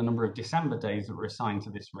actually for the number of December days that were assigned to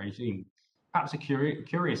this regime. Perhaps a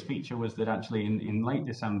curious feature was that actually in late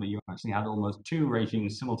December, you actually had almost 2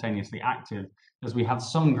 regimes simultaneously active, as we had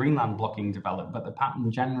some Greenland blocking develop, but the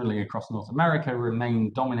pattern generally across North America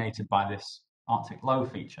remained dominated by this Arctic low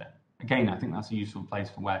feature. Again, I think that's a useful place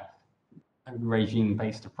for where a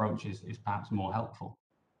regime-based approach is perhaps more helpful.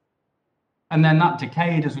 And then that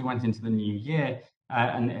decayed as we went into the new year,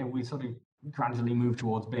 and we sort of gradually moved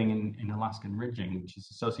towards being in Alaskan ridging, which is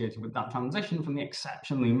associated with that transition from the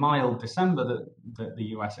exceptionally mild December that the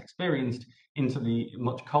US experienced into the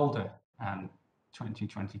much colder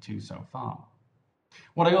 2022 so far.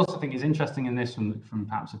 What I also think is interesting in this from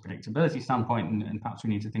perhaps a predictability standpoint, and perhaps we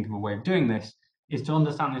need to think of a way of doing this, is to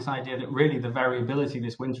understand this idea that really the variability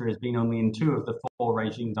this winter has been only in 2 of the 4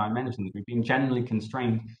 regime dimensions. We've been generally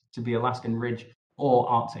constrained to be Alaskan ridge or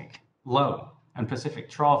Arctic low, and Pacific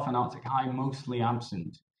trough and Arctic high mostly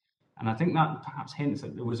absent. And I think that perhaps hints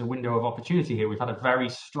that there was a window of opportunity here. We've had a very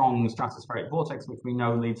strong stratospheric vortex, which we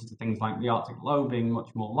know leads to things like the Arctic low being much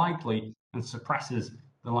more likely and suppresses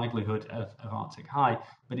the likelihood of Arctic high.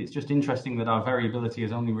 But it's just interesting that our variability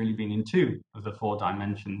has only really been in 2 of the 4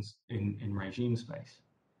 dimensions in regime space.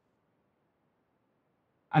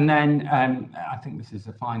 And then I think this is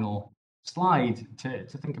the final slide to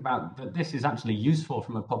think about that this is actually useful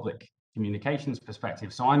from a public communications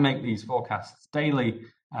perspective. So I make these forecasts daily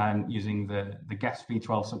using the GISS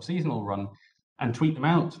V12 subseasonal run and tweet them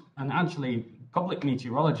out. And actually, public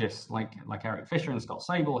meteorologists like Eric Fisher and Scott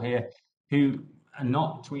Sable here, who are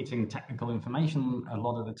not tweeting technical information a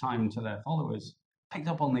lot of the time to their followers, picked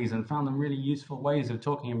up on these and found them really useful ways of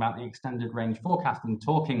talking about the extended range forecast and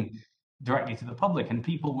talking directly to the public. And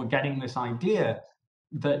people were getting this idea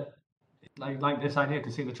that, like this idea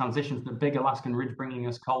to see the transition from the big Alaskan ridge bringing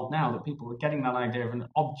us cold now, that people were getting that idea of an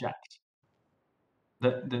object,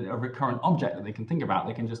 a recurrent object that they can think about.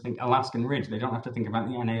 They can just think Alaskan ridge. They don't have to think about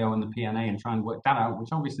the NAO and the PNA and try and work that out, which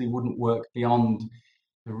obviously wouldn't work beyond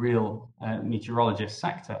the real meteorologist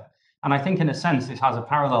sector. And I think in a sense, this has a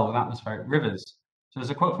parallel with atmospheric rivers. So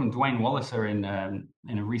there's a quote from Dwayne Walliser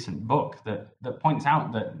in a recent book that points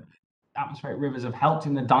out that atmospheric rivers have helped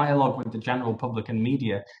in the dialogue with the general public and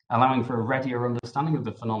media, allowing for a readier understanding of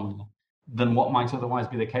the phenomena than what might otherwise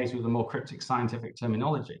be the case with a more cryptic scientific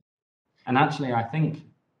terminology. And actually, I think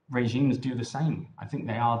regimes do the same. I think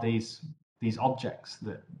they are these objects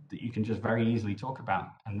that you can just very easily talk about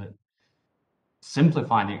and that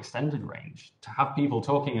simplify the extended range. To have people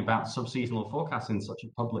talking about subseasonal forecasts in such a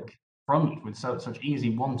public front with such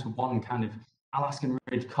easy one-to-one kind of Alaskan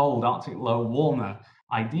ridge cold, Arctic low warmer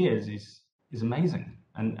ideas is amazing.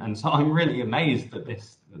 And so I'm really amazed that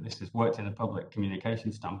this has worked in a public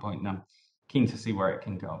communication standpoint, and I'm keen to see where it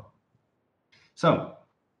can go. So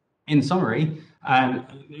in summary,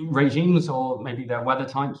 regimes, or maybe they're weather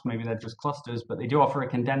types, maybe they're just clusters, but they do offer a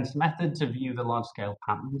condensed method to view the large-scale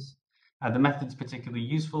patterns. The method's particularly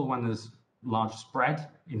useful when there's large spread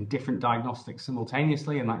in different diagnostics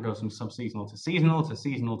simultaneously, and that goes from subseasonal to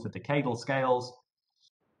seasonal to decadal scales.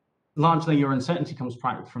 Largely, your uncertainty comes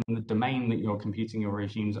from the domain that you're computing your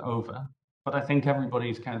regimes over. But I think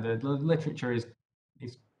everybody's the literature is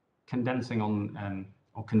condensing on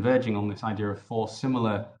or converging on this idea of 4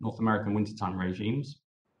 similar North American wintertime regimes.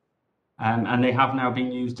 And they have now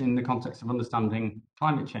been used in the context of understanding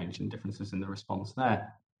climate change and differences in the response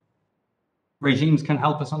there. Regimes can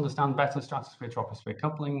help us understand better stratosphere-troposphere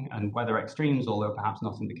coupling and weather extremes, although perhaps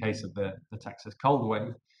not in the case of the Texas cold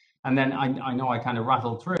wave. And then I know I kind of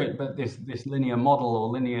rattled through it, but this linear model or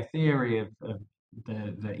linear theory of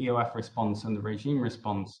the EOF response and the regime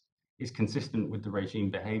response is consistent with the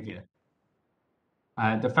regime behavior.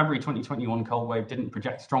 The February 2021 cold wave didn't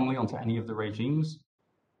project strongly onto any of the regimes,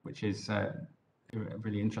 which is a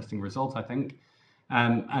really interesting result, I think.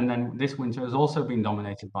 And then this winter has also been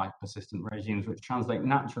dominated by persistent regimes, which translate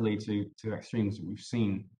naturally to extremes that we've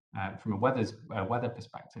seen from a weather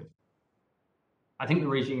perspective. I think the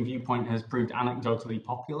regime viewpoint has proved anecdotally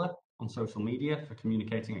popular on social media for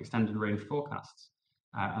communicating extended range forecasts.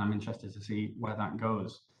 And I'm interested to see where that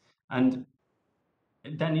goes. And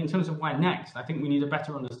then in terms of where next, I think we need a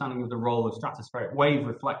better understanding of the role of stratospheric wave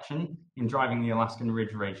reflection in driving the Alaskan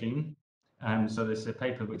ridge regime. So this is a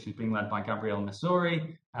paper which is being led by Gabriele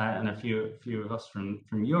Messori and a few of us from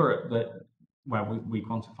Europe where we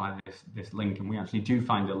quantify this link, and we actually do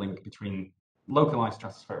find a link between localized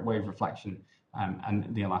stratospheric wave reflection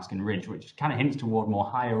and the Alaskan ridge, which kind of hints toward more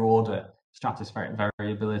higher order stratospheric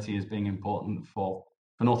variability as being important for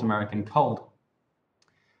North American cold.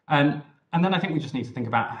 And then I think we just need to think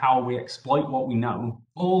about how we exploit what we know.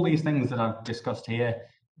 All these things that I've discussed here,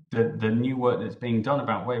 the new work that's being done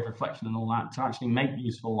about wave reflection and all that, to actually make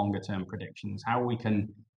useful longer term predictions, how we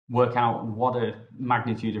can work out what a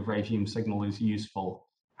magnitude of regime signal is useful,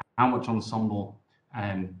 how much ensemble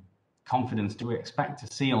confidence do we expect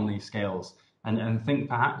to see on these scales, and think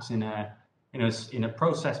perhaps in a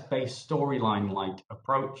process-based storyline-like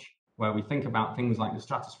approach, where we think about things like the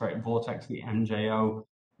stratospheric vortex, the MJO,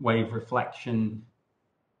 wave reflection,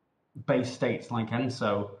 base states like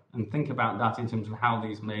ENSO, and think about that in terms of how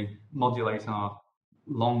these may modulate our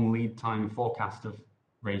long lead time forecast of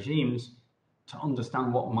regimes to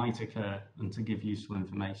understand what might occur and to give useful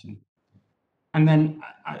information. And then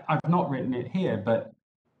I've not written it here, but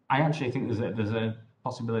I actually think there's a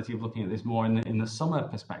possibility of looking at this more in the summer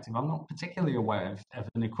perspective. I'm not particularly aware of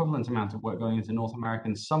an equivalent amount of work going into North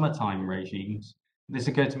American summertime regimes. This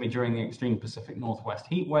occurred to me during the extreme Pacific Northwest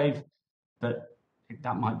heat wave,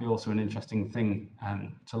 that might be also an interesting thing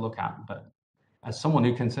to look at. But as someone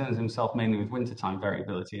who concerns himself mainly with wintertime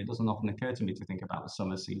variability, it doesn't often occur to me to think about the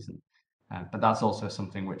summer season. But that's also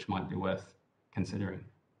something which might be worth considering.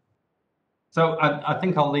 So I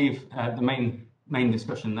think I'll leave the main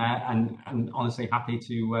discussion there, and honestly happy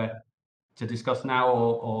to discuss now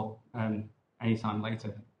or anytime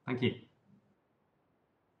later. Thank you.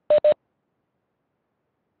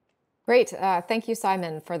 Great. Thank you,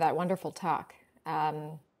 Simon, for that wonderful talk.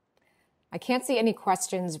 I can't see any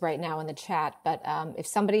questions right now in the chat, but if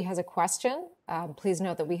somebody has a question, please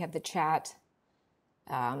note that we have the chat,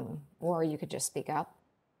 or you could just speak up.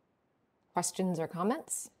 Questions or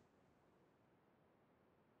comments?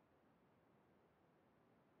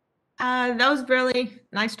 That was really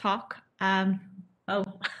nice talk. Oh,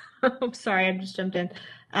 I'm sorry, I just jumped in.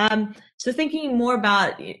 So thinking more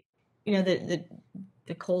about,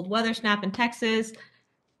 the cold weather snap in Texas,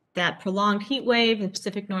 that prolonged heat wave in the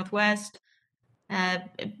Pacific Northwest,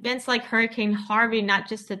 events like Hurricane Harvey, not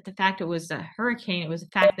just that the fact it was a hurricane, it was the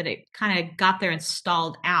fact that it kind of got there and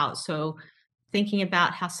stalled out. So thinking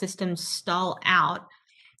about how systems stall out.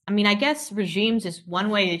 I mean, I guess regimes is one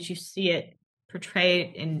way that you see it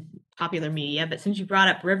portrayed in popular media, but since you brought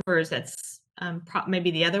up rivers, that's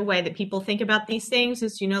maybe the other way that people think about these things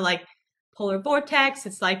is, like polar vortex,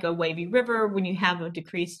 it's like a wavy river when you have a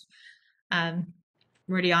decreased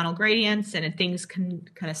meridional gradients and things can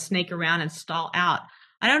kind of snake around and stall out.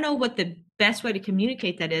 I don't know what the best way to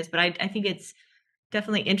communicate that is, but I think it's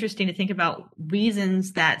definitely interesting to think about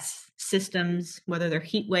reasons that systems, whether they're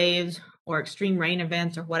heat waves or extreme rain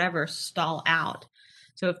events or whatever, stall out.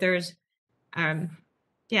 So if there's,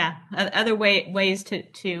 other ways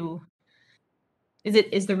to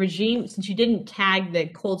is the regime, since you didn't tag the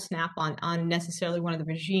cold snap on necessarily one of the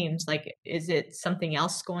regimes, like, is it something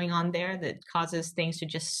else going on there that causes things to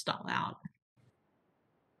just stall out?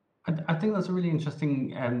 I think that's a really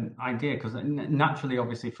interesting idea, because naturally,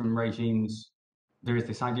 obviously, from regimes, there is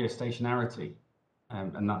this idea of stationarity,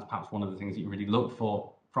 and that's perhaps one of the things that you really look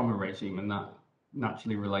for from a regime, and that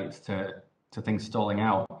naturally relates to things stalling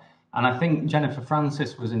out. And I think Jennifer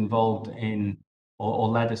Francis was involved in or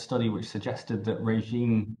led a study which suggested that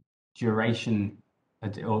regime duration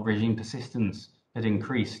or regime persistence had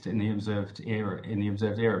increased in the observed era.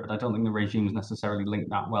 But I don't think the regimes necessarily link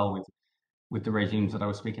that well with the regimes that I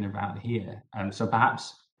was speaking about here. So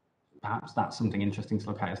perhaps that's something interesting to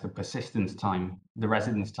look at, is the persistence time, the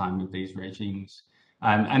residence time of these regimes.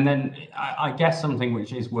 And then I guess something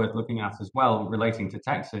which is worth looking at as well, relating to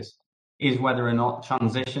Texas, is whether or not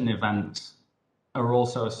transition events are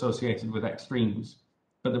also associated with extremes.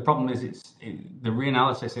 But the problem is, the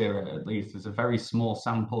reanalysis era, at least, is a very small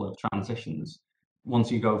sample of transitions.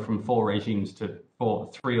 Once you go from 4 regimes to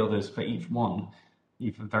 3 others for each one,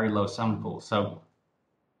 you have a very low sample. So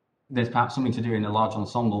there's perhaps something to do in a large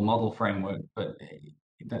ensemble model framework, but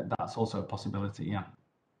that's also a possibility, yeah.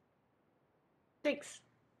 Thanks.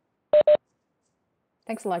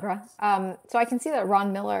 Thanks, Allegra. So I can see that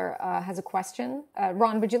Ron Miller has a question.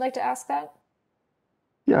 Ron, would you like to ask that?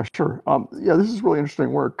 Yeah, sure. Yeah, this is really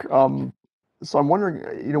interesting work. So I'm wondering,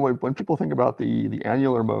 when people think about the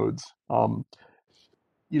annular modes, one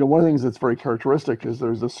of the things that's very characteristic is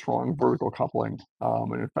there's this strong vertical coupling.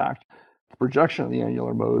 And in fact, the projection of the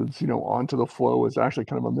annular modes, onto the flow is actually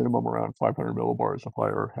kind of a minimum around 500 millibars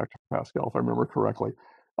or hectopascal, if I remember correctly.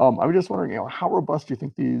 I'm just wondering, how robust do you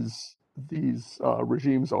think these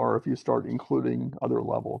regimes are if you start including other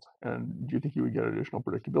levels? And do you think you would get additional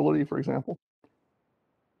predictability, for example?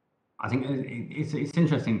 I think it's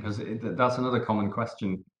interesting, because that's another common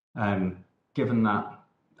question, given that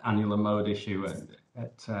annular mode issue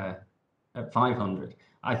at 500.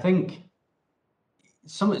 I think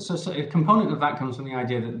so a component of that comes from the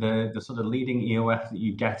idea that the sort of leading EOF that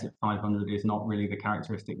you get at 500 is not really the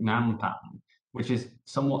characteristic NAM pattern, which is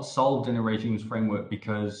somewhat solved in a regimes framework,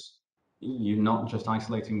 because you're not just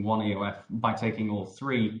isolating one EOF. By taking all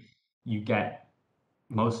 3, you get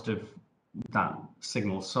most of that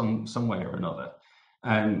signal some way or another.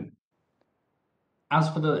 As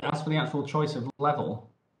for the actual choice of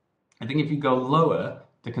level, I think if you go lower,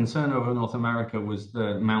 the concern over North America was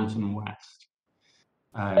the mountain west.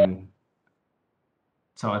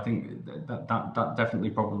 So I think that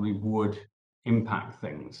definitely probably would impact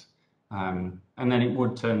things. And then it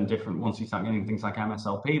would turn different once you start getting things like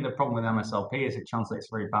MSLP. The problem with MSLP is it translates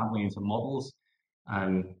very badly into models,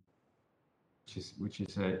 which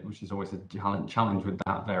is always a challenge with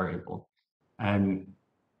that variable. I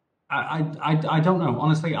don't know.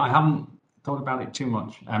 Honestly, I haven't thought about it too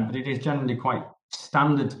much, but it is generally quite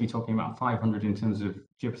standard to be talking about 500 in terms of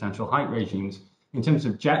geopotential height regimes. In terms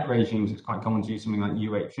of jet regimes, it's quite common to use something like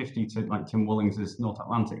U850 to like Tim Wullings' North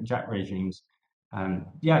Atlantic jet regimes.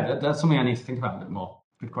 Yeah, that's something I need to think about a bit more.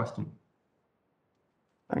 Good question.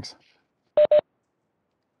 Thanks.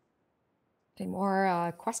 Any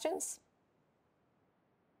more questions?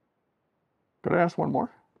 Could I ask one more?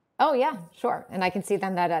 Oh, yeah, sure. And I can see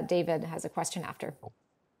then that David has a question after.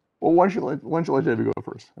 Well, why don't you let David go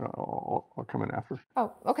first? I'll come in after.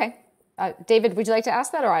 Oh, okay. David, would you like to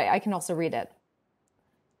ask that, or I can also read it?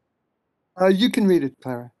 You can read it,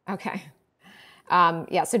 Clara. Okay.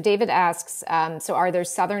 Yeah, so David asks, so are there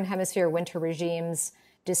southern hemisphere winter regimes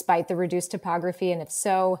despite the reduced topography? And if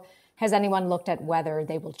so, has anyone looked at whether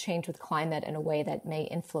they will change with climate in a way that may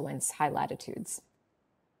influence high latitudes?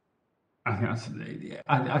 I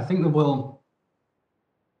think you will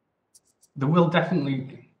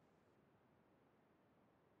definitely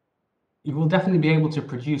be able to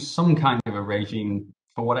produce some kind of a regime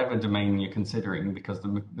for whatever domain you're considering, because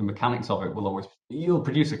the mechanics of it will always, you'll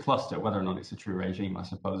produce a cluster. Whether or not it's a true regime, I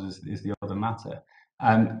suppose, is the other matter.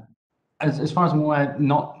 As far as I'm aware,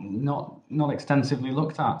 not extensively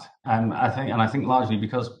looked at. I think largely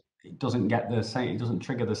because it doesn't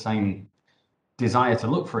trigger the same desire to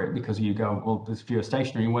look for it, because you go, well, there's fewer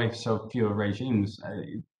stationary waves, so fewer regimes.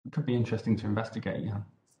 It could be interesting to investigate. Yeah.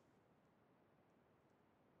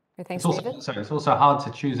 Thanks, David. David. It's also hard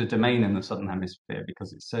to choose a domain in the southern hemisphere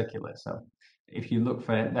because it's circular. So if you look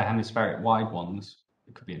for the hemispheric wide ones,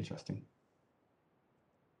 it could be interesting.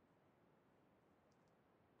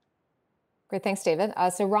 Great, thanks, David.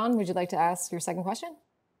 So Ron, would you like to ask your second question?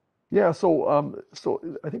 Yeah, so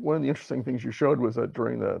I think one of the interesting things you showed was that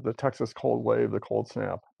during the Texas cold wave, the cold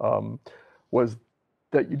snap, was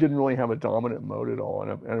that you didn't really have a dominant mode at all.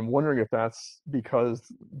 And I'm wondering if that's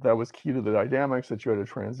because that was key to the dynamics, that you had a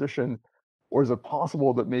transition, or is it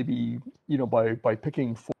possible that maybe, by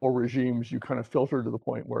picking 4 regimes, you kind of filtered to the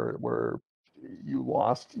point where you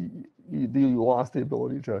lost the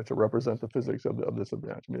ability to represent the physics of this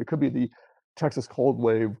event? I mean, it could be the Texas cold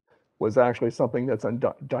wave was actually something that's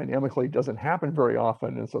dynamically doesn't happen very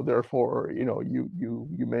often, and so therefore,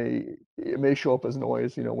 it may show up as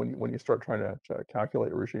noise, when you start trying to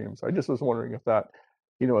calculate regimes. I just was wondering if that,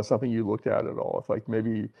 is something you looked at all. If like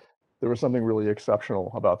maybe there was something really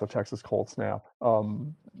exceptional about the Texas cold snap,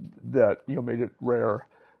 that made it rare,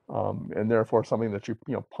 and therefore something that you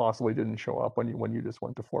possibly didn't show up when you just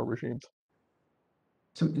went to 4 regimes.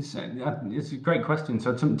 So it's a great question.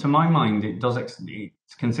 So to my mind,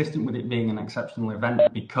 it's consistent with it being an exceptional event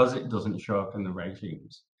because it doesn't show up in the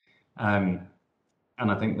regimes, and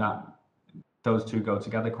I think that those two go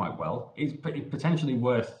together quite well. It's potentially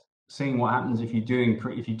worth seeing what happens if you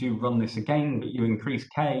do run this again, but you increase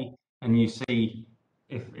K and you see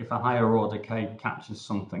if a higher order K captures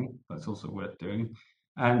something. That's also worth doing.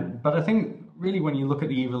 But I think really when you look at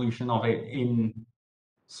the evolution of it in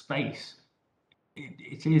space,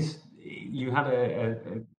 you had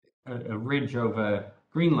a ridge over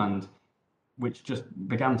Greenland which just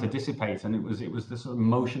began to dissipate, and it was the sort of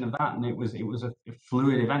motion of that, and it was a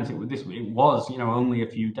fluid event. It was only a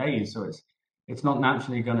few days, so it's not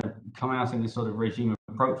naturally going to come out in this sort of regime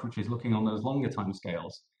approach, which is looking on those longer time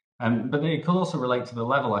scales. But it could also relate to the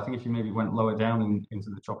level. I think if you maybe went lower down into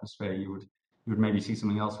the troposphere, you would maybe see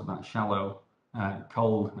something else with that shallow,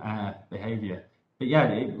 cold air behavior. But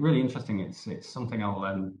yeah, really interesting. It's something I'll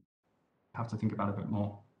have to think about a bit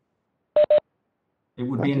more. It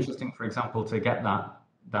would be interesting, for example, to get the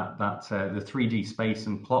 3D space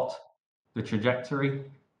and plot the trajectory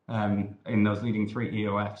in those leading 3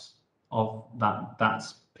 EOFs of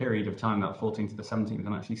that period of time, that 14th to the 17th,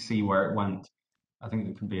 and actually see where it went. I think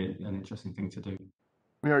it could be an interesting thing to do.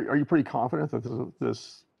 I mean, are you pretty confident that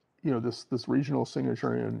this regional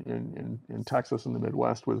signature in Texas and the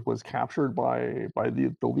Midwest was captured by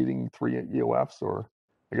the leading 3 EOFs? Or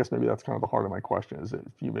I guess maybe that's kind of the heart of my question, is that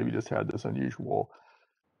if you maybe just had this unusual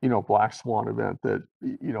black swan event that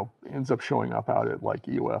ends up showing up out at like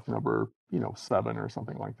EOF number 7 or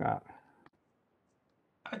something like that.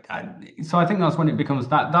 So I think that's when it becomes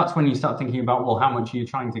that's when you start thinking about, well, how much are you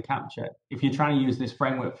trying to capture? If you're trying to use this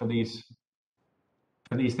framework for these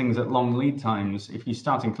things at long lead times, if you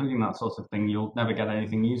start including that sort of thing, you'll never get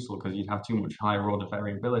anything useful because you'd have too much higher order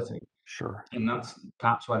variability. Sure. And that's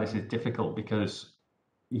perhaps why this is difficult, because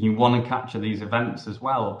you want to capture these events as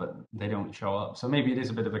well, but they don't show up. So maybe it is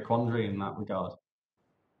a bit of a quandary in that regard.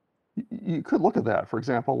 You could look at that, for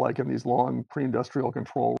example, like in these long pre-industrial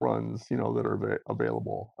control runs, that are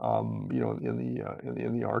available, in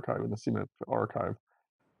the archive, in the CMIP archive.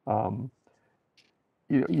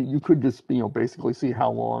 You could just, basically see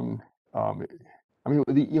how long. I mean,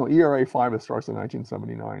 ERA 5, it starts in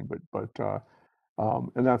 1979, but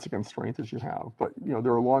and that's a constraint that you have. But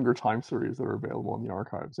there are longer time series that are available in the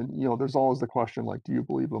archives, and there's always the question, like, do you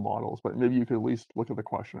believe the models? But maybe you could at least look at the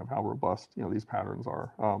question of how robust these patterns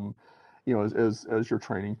are. As your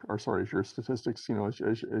training, or sorry, as your statistics,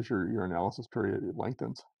 as your analysis period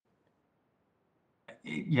lengthens.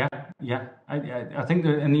 Yeah, yeah. I think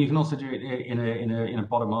that, and you can also do it in a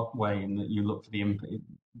bottom-up way, in that you look for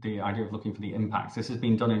the idea of looking for the impacts. This has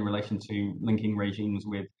been done in relation to linking regimes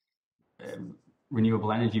with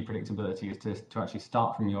renewable energy predictability, is to actually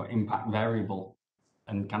start from your impact variable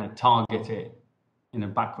and kind of target it in a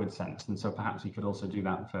backward sense. And so perhaps you could also do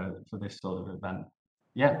that for this sort of event.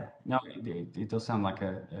 Yeah, no, it does sound like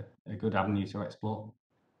a good avenue to explore.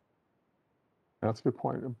 That's a good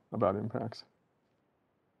point about impacts.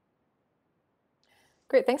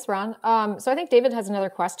 Great, thanks, Ron. So I think David has another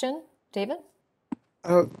question. David?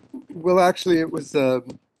 Well, actually, it was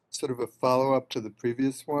sort of a follow-up to the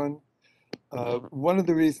previous one. One of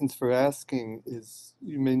the reasons for asking is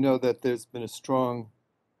you may know that there's been a strong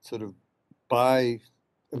sort of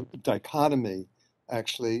dichotomy,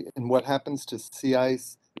 actually, in what happens to sea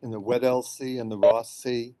ice in the Weddell Sea and the Ross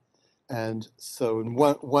Sea. And so in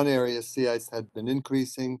one area, sea ice had been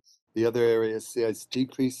increasing, the other area, sea ice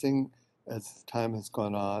decreasing as time has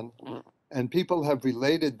gone on. And people have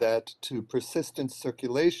related that to persistent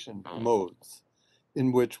circulation modes,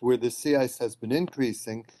 in which where the sea ice has been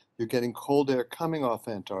increasing, you're getting cold air coming off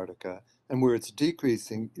Antarctica, and where it's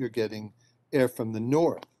decreasing, you're getting air from the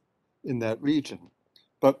north in that region.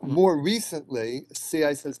 But more recently, sea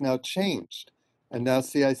ice has now changed, and now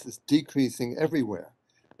sea ice is decreasing everywhere.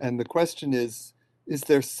 And the question is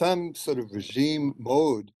there some sort of regime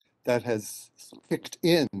mode that has kicked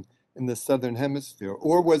in the southern hemisphere,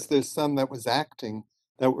 or was there some that were acting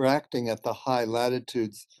at the high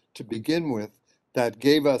latitudes to begin with, that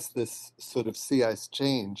gave us this sort of sea ice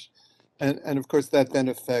change? And of course, that then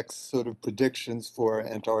affects sort of predictions for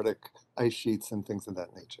Antarctic ice sheets and things of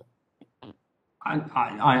that nature.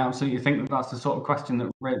 I absolutely think that that's the sort of question that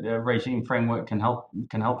the regime framework can help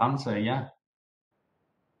answer. Yeah.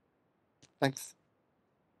 Thanks.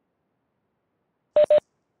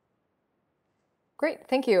 Great,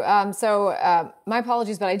 thank you. So my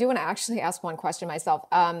apologies, but I do want to actually ask one question myself.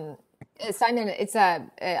 Simon, it's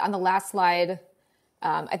on the last slide.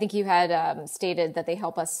 I think you had stated that they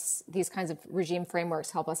help us, these kinds of regime frameworks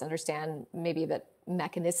help us understand maybe a bit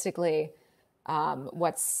mechanistically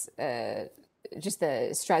what's just the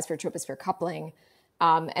stratosphere-troposphere coupling.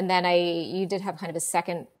 And then you did have kind of a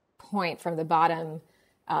second point from the bottom,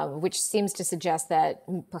 which seems to suggest that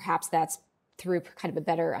perhaps that's through kind of a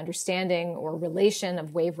better understanding or relation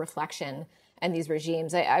of wave reflection and these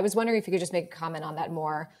regimes. I was wondering if you could just make a comment on that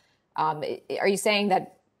more. Are you saying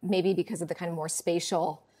that maybe because of the kind of more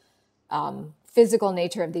spatial, physical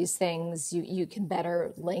nature of these things, you can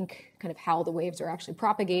better link kind of how the waves are actually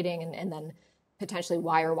propagating, and then potentially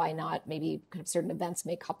why or why not maybe kind of certain events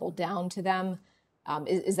may couple down to them?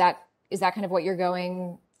 Is that kind of what you're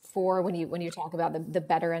going for when you talk about the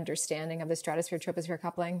better understanding of the stratosphere-troposphere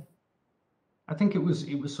coupling? I think it was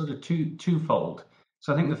sort of twofold.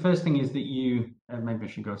 So I think the first thing is that you maybe I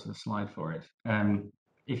should go to the slide for it.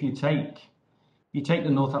 If you take the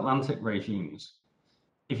North Atlantic regimes,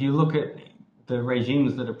 if you look at the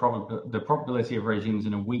regimes that are the probability of regimes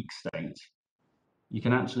in a weak state, you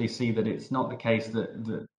can actually see that it's not the case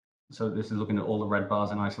that so this is looking at all the red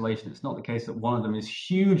bars in isolation. It's not the case that one of them is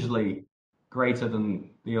hugely greater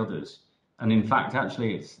than the others. And in fact,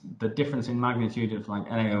 actually, it's the difference in magnitude of like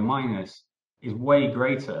NaO minus is way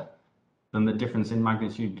greater than the difference in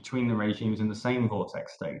magnitude between the regimes in the same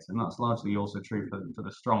vortex state. And that's largely also true for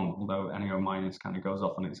the strong, although NaO minus kind of goes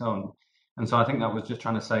off on its own. And so I think that was just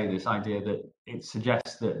trying to say this idea that it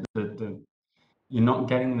suggests that you're not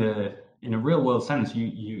getting in a real world sense,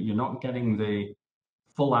 you're not getting the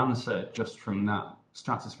full answer just from that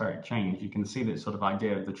stratospheric change. You can see this sort of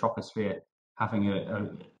idea of the troposphere having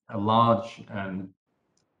a large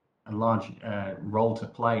role to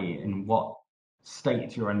play in what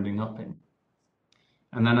state you're ending up in.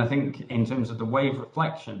 And then I think in terms of the wave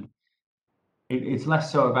reflection, it's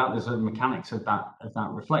less so about the sort of mechanics of that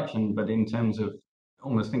reflection, but in terms of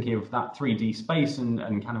almost thinking of that 3D space and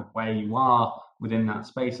kind of where you are within that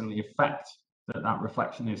space and the effect that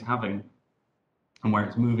reflection is having and where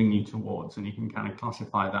it's moving you towards. And you can kind of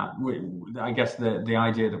classify that. I guess the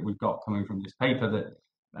idea that we've got coming from this paper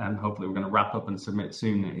that hopefully we're going to wrap up and submit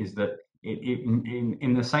soon is that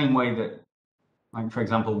in the same way that, like, for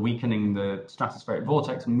example, weakening the stratospheric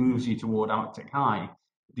vortex moves you toward Arctic high,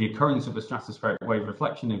 the occurrence of a stratospheric wave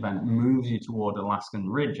reflection event moves you toward Alaskan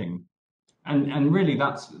ridging. And really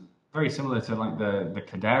that's very similar to like the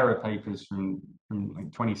Cadera papers from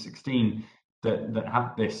like 2016 that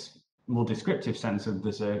have this more descriptive sense of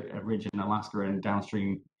there's a ridge in Alaska and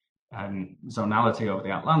downstream zonality over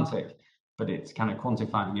the Atlantic, but it's kind of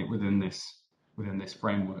quantifying it within this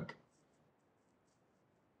framework.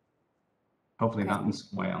 Hopefully that in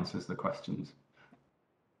some way answers the questions.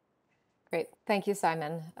 Great. Thank you,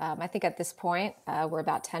 Simon. I think at this point, we're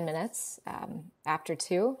about 10 minutes after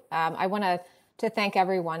 2. I want to thank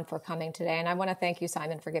everyone for coming today, and I want to thank you,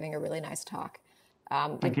 Simon, for giving a really nice talk.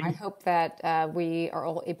 Thank you. I hope that we are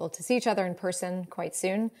all able to see each other in person quite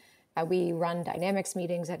soon. We run dynamics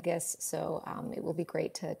meetings at GISS, so it will be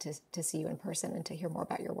great to see you in person and to hear more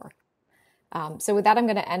about your work. So with that, I'm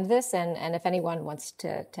going to end this, and if anyone wants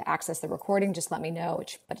to access the recording, just let me know,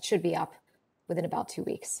 but it should be up within about 2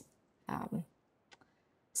 weeks.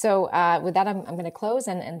 So with that, I'm going to close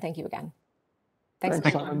and thank you again. Thanks,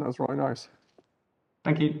 Simon. That was really nice.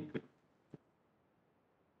 Thank you.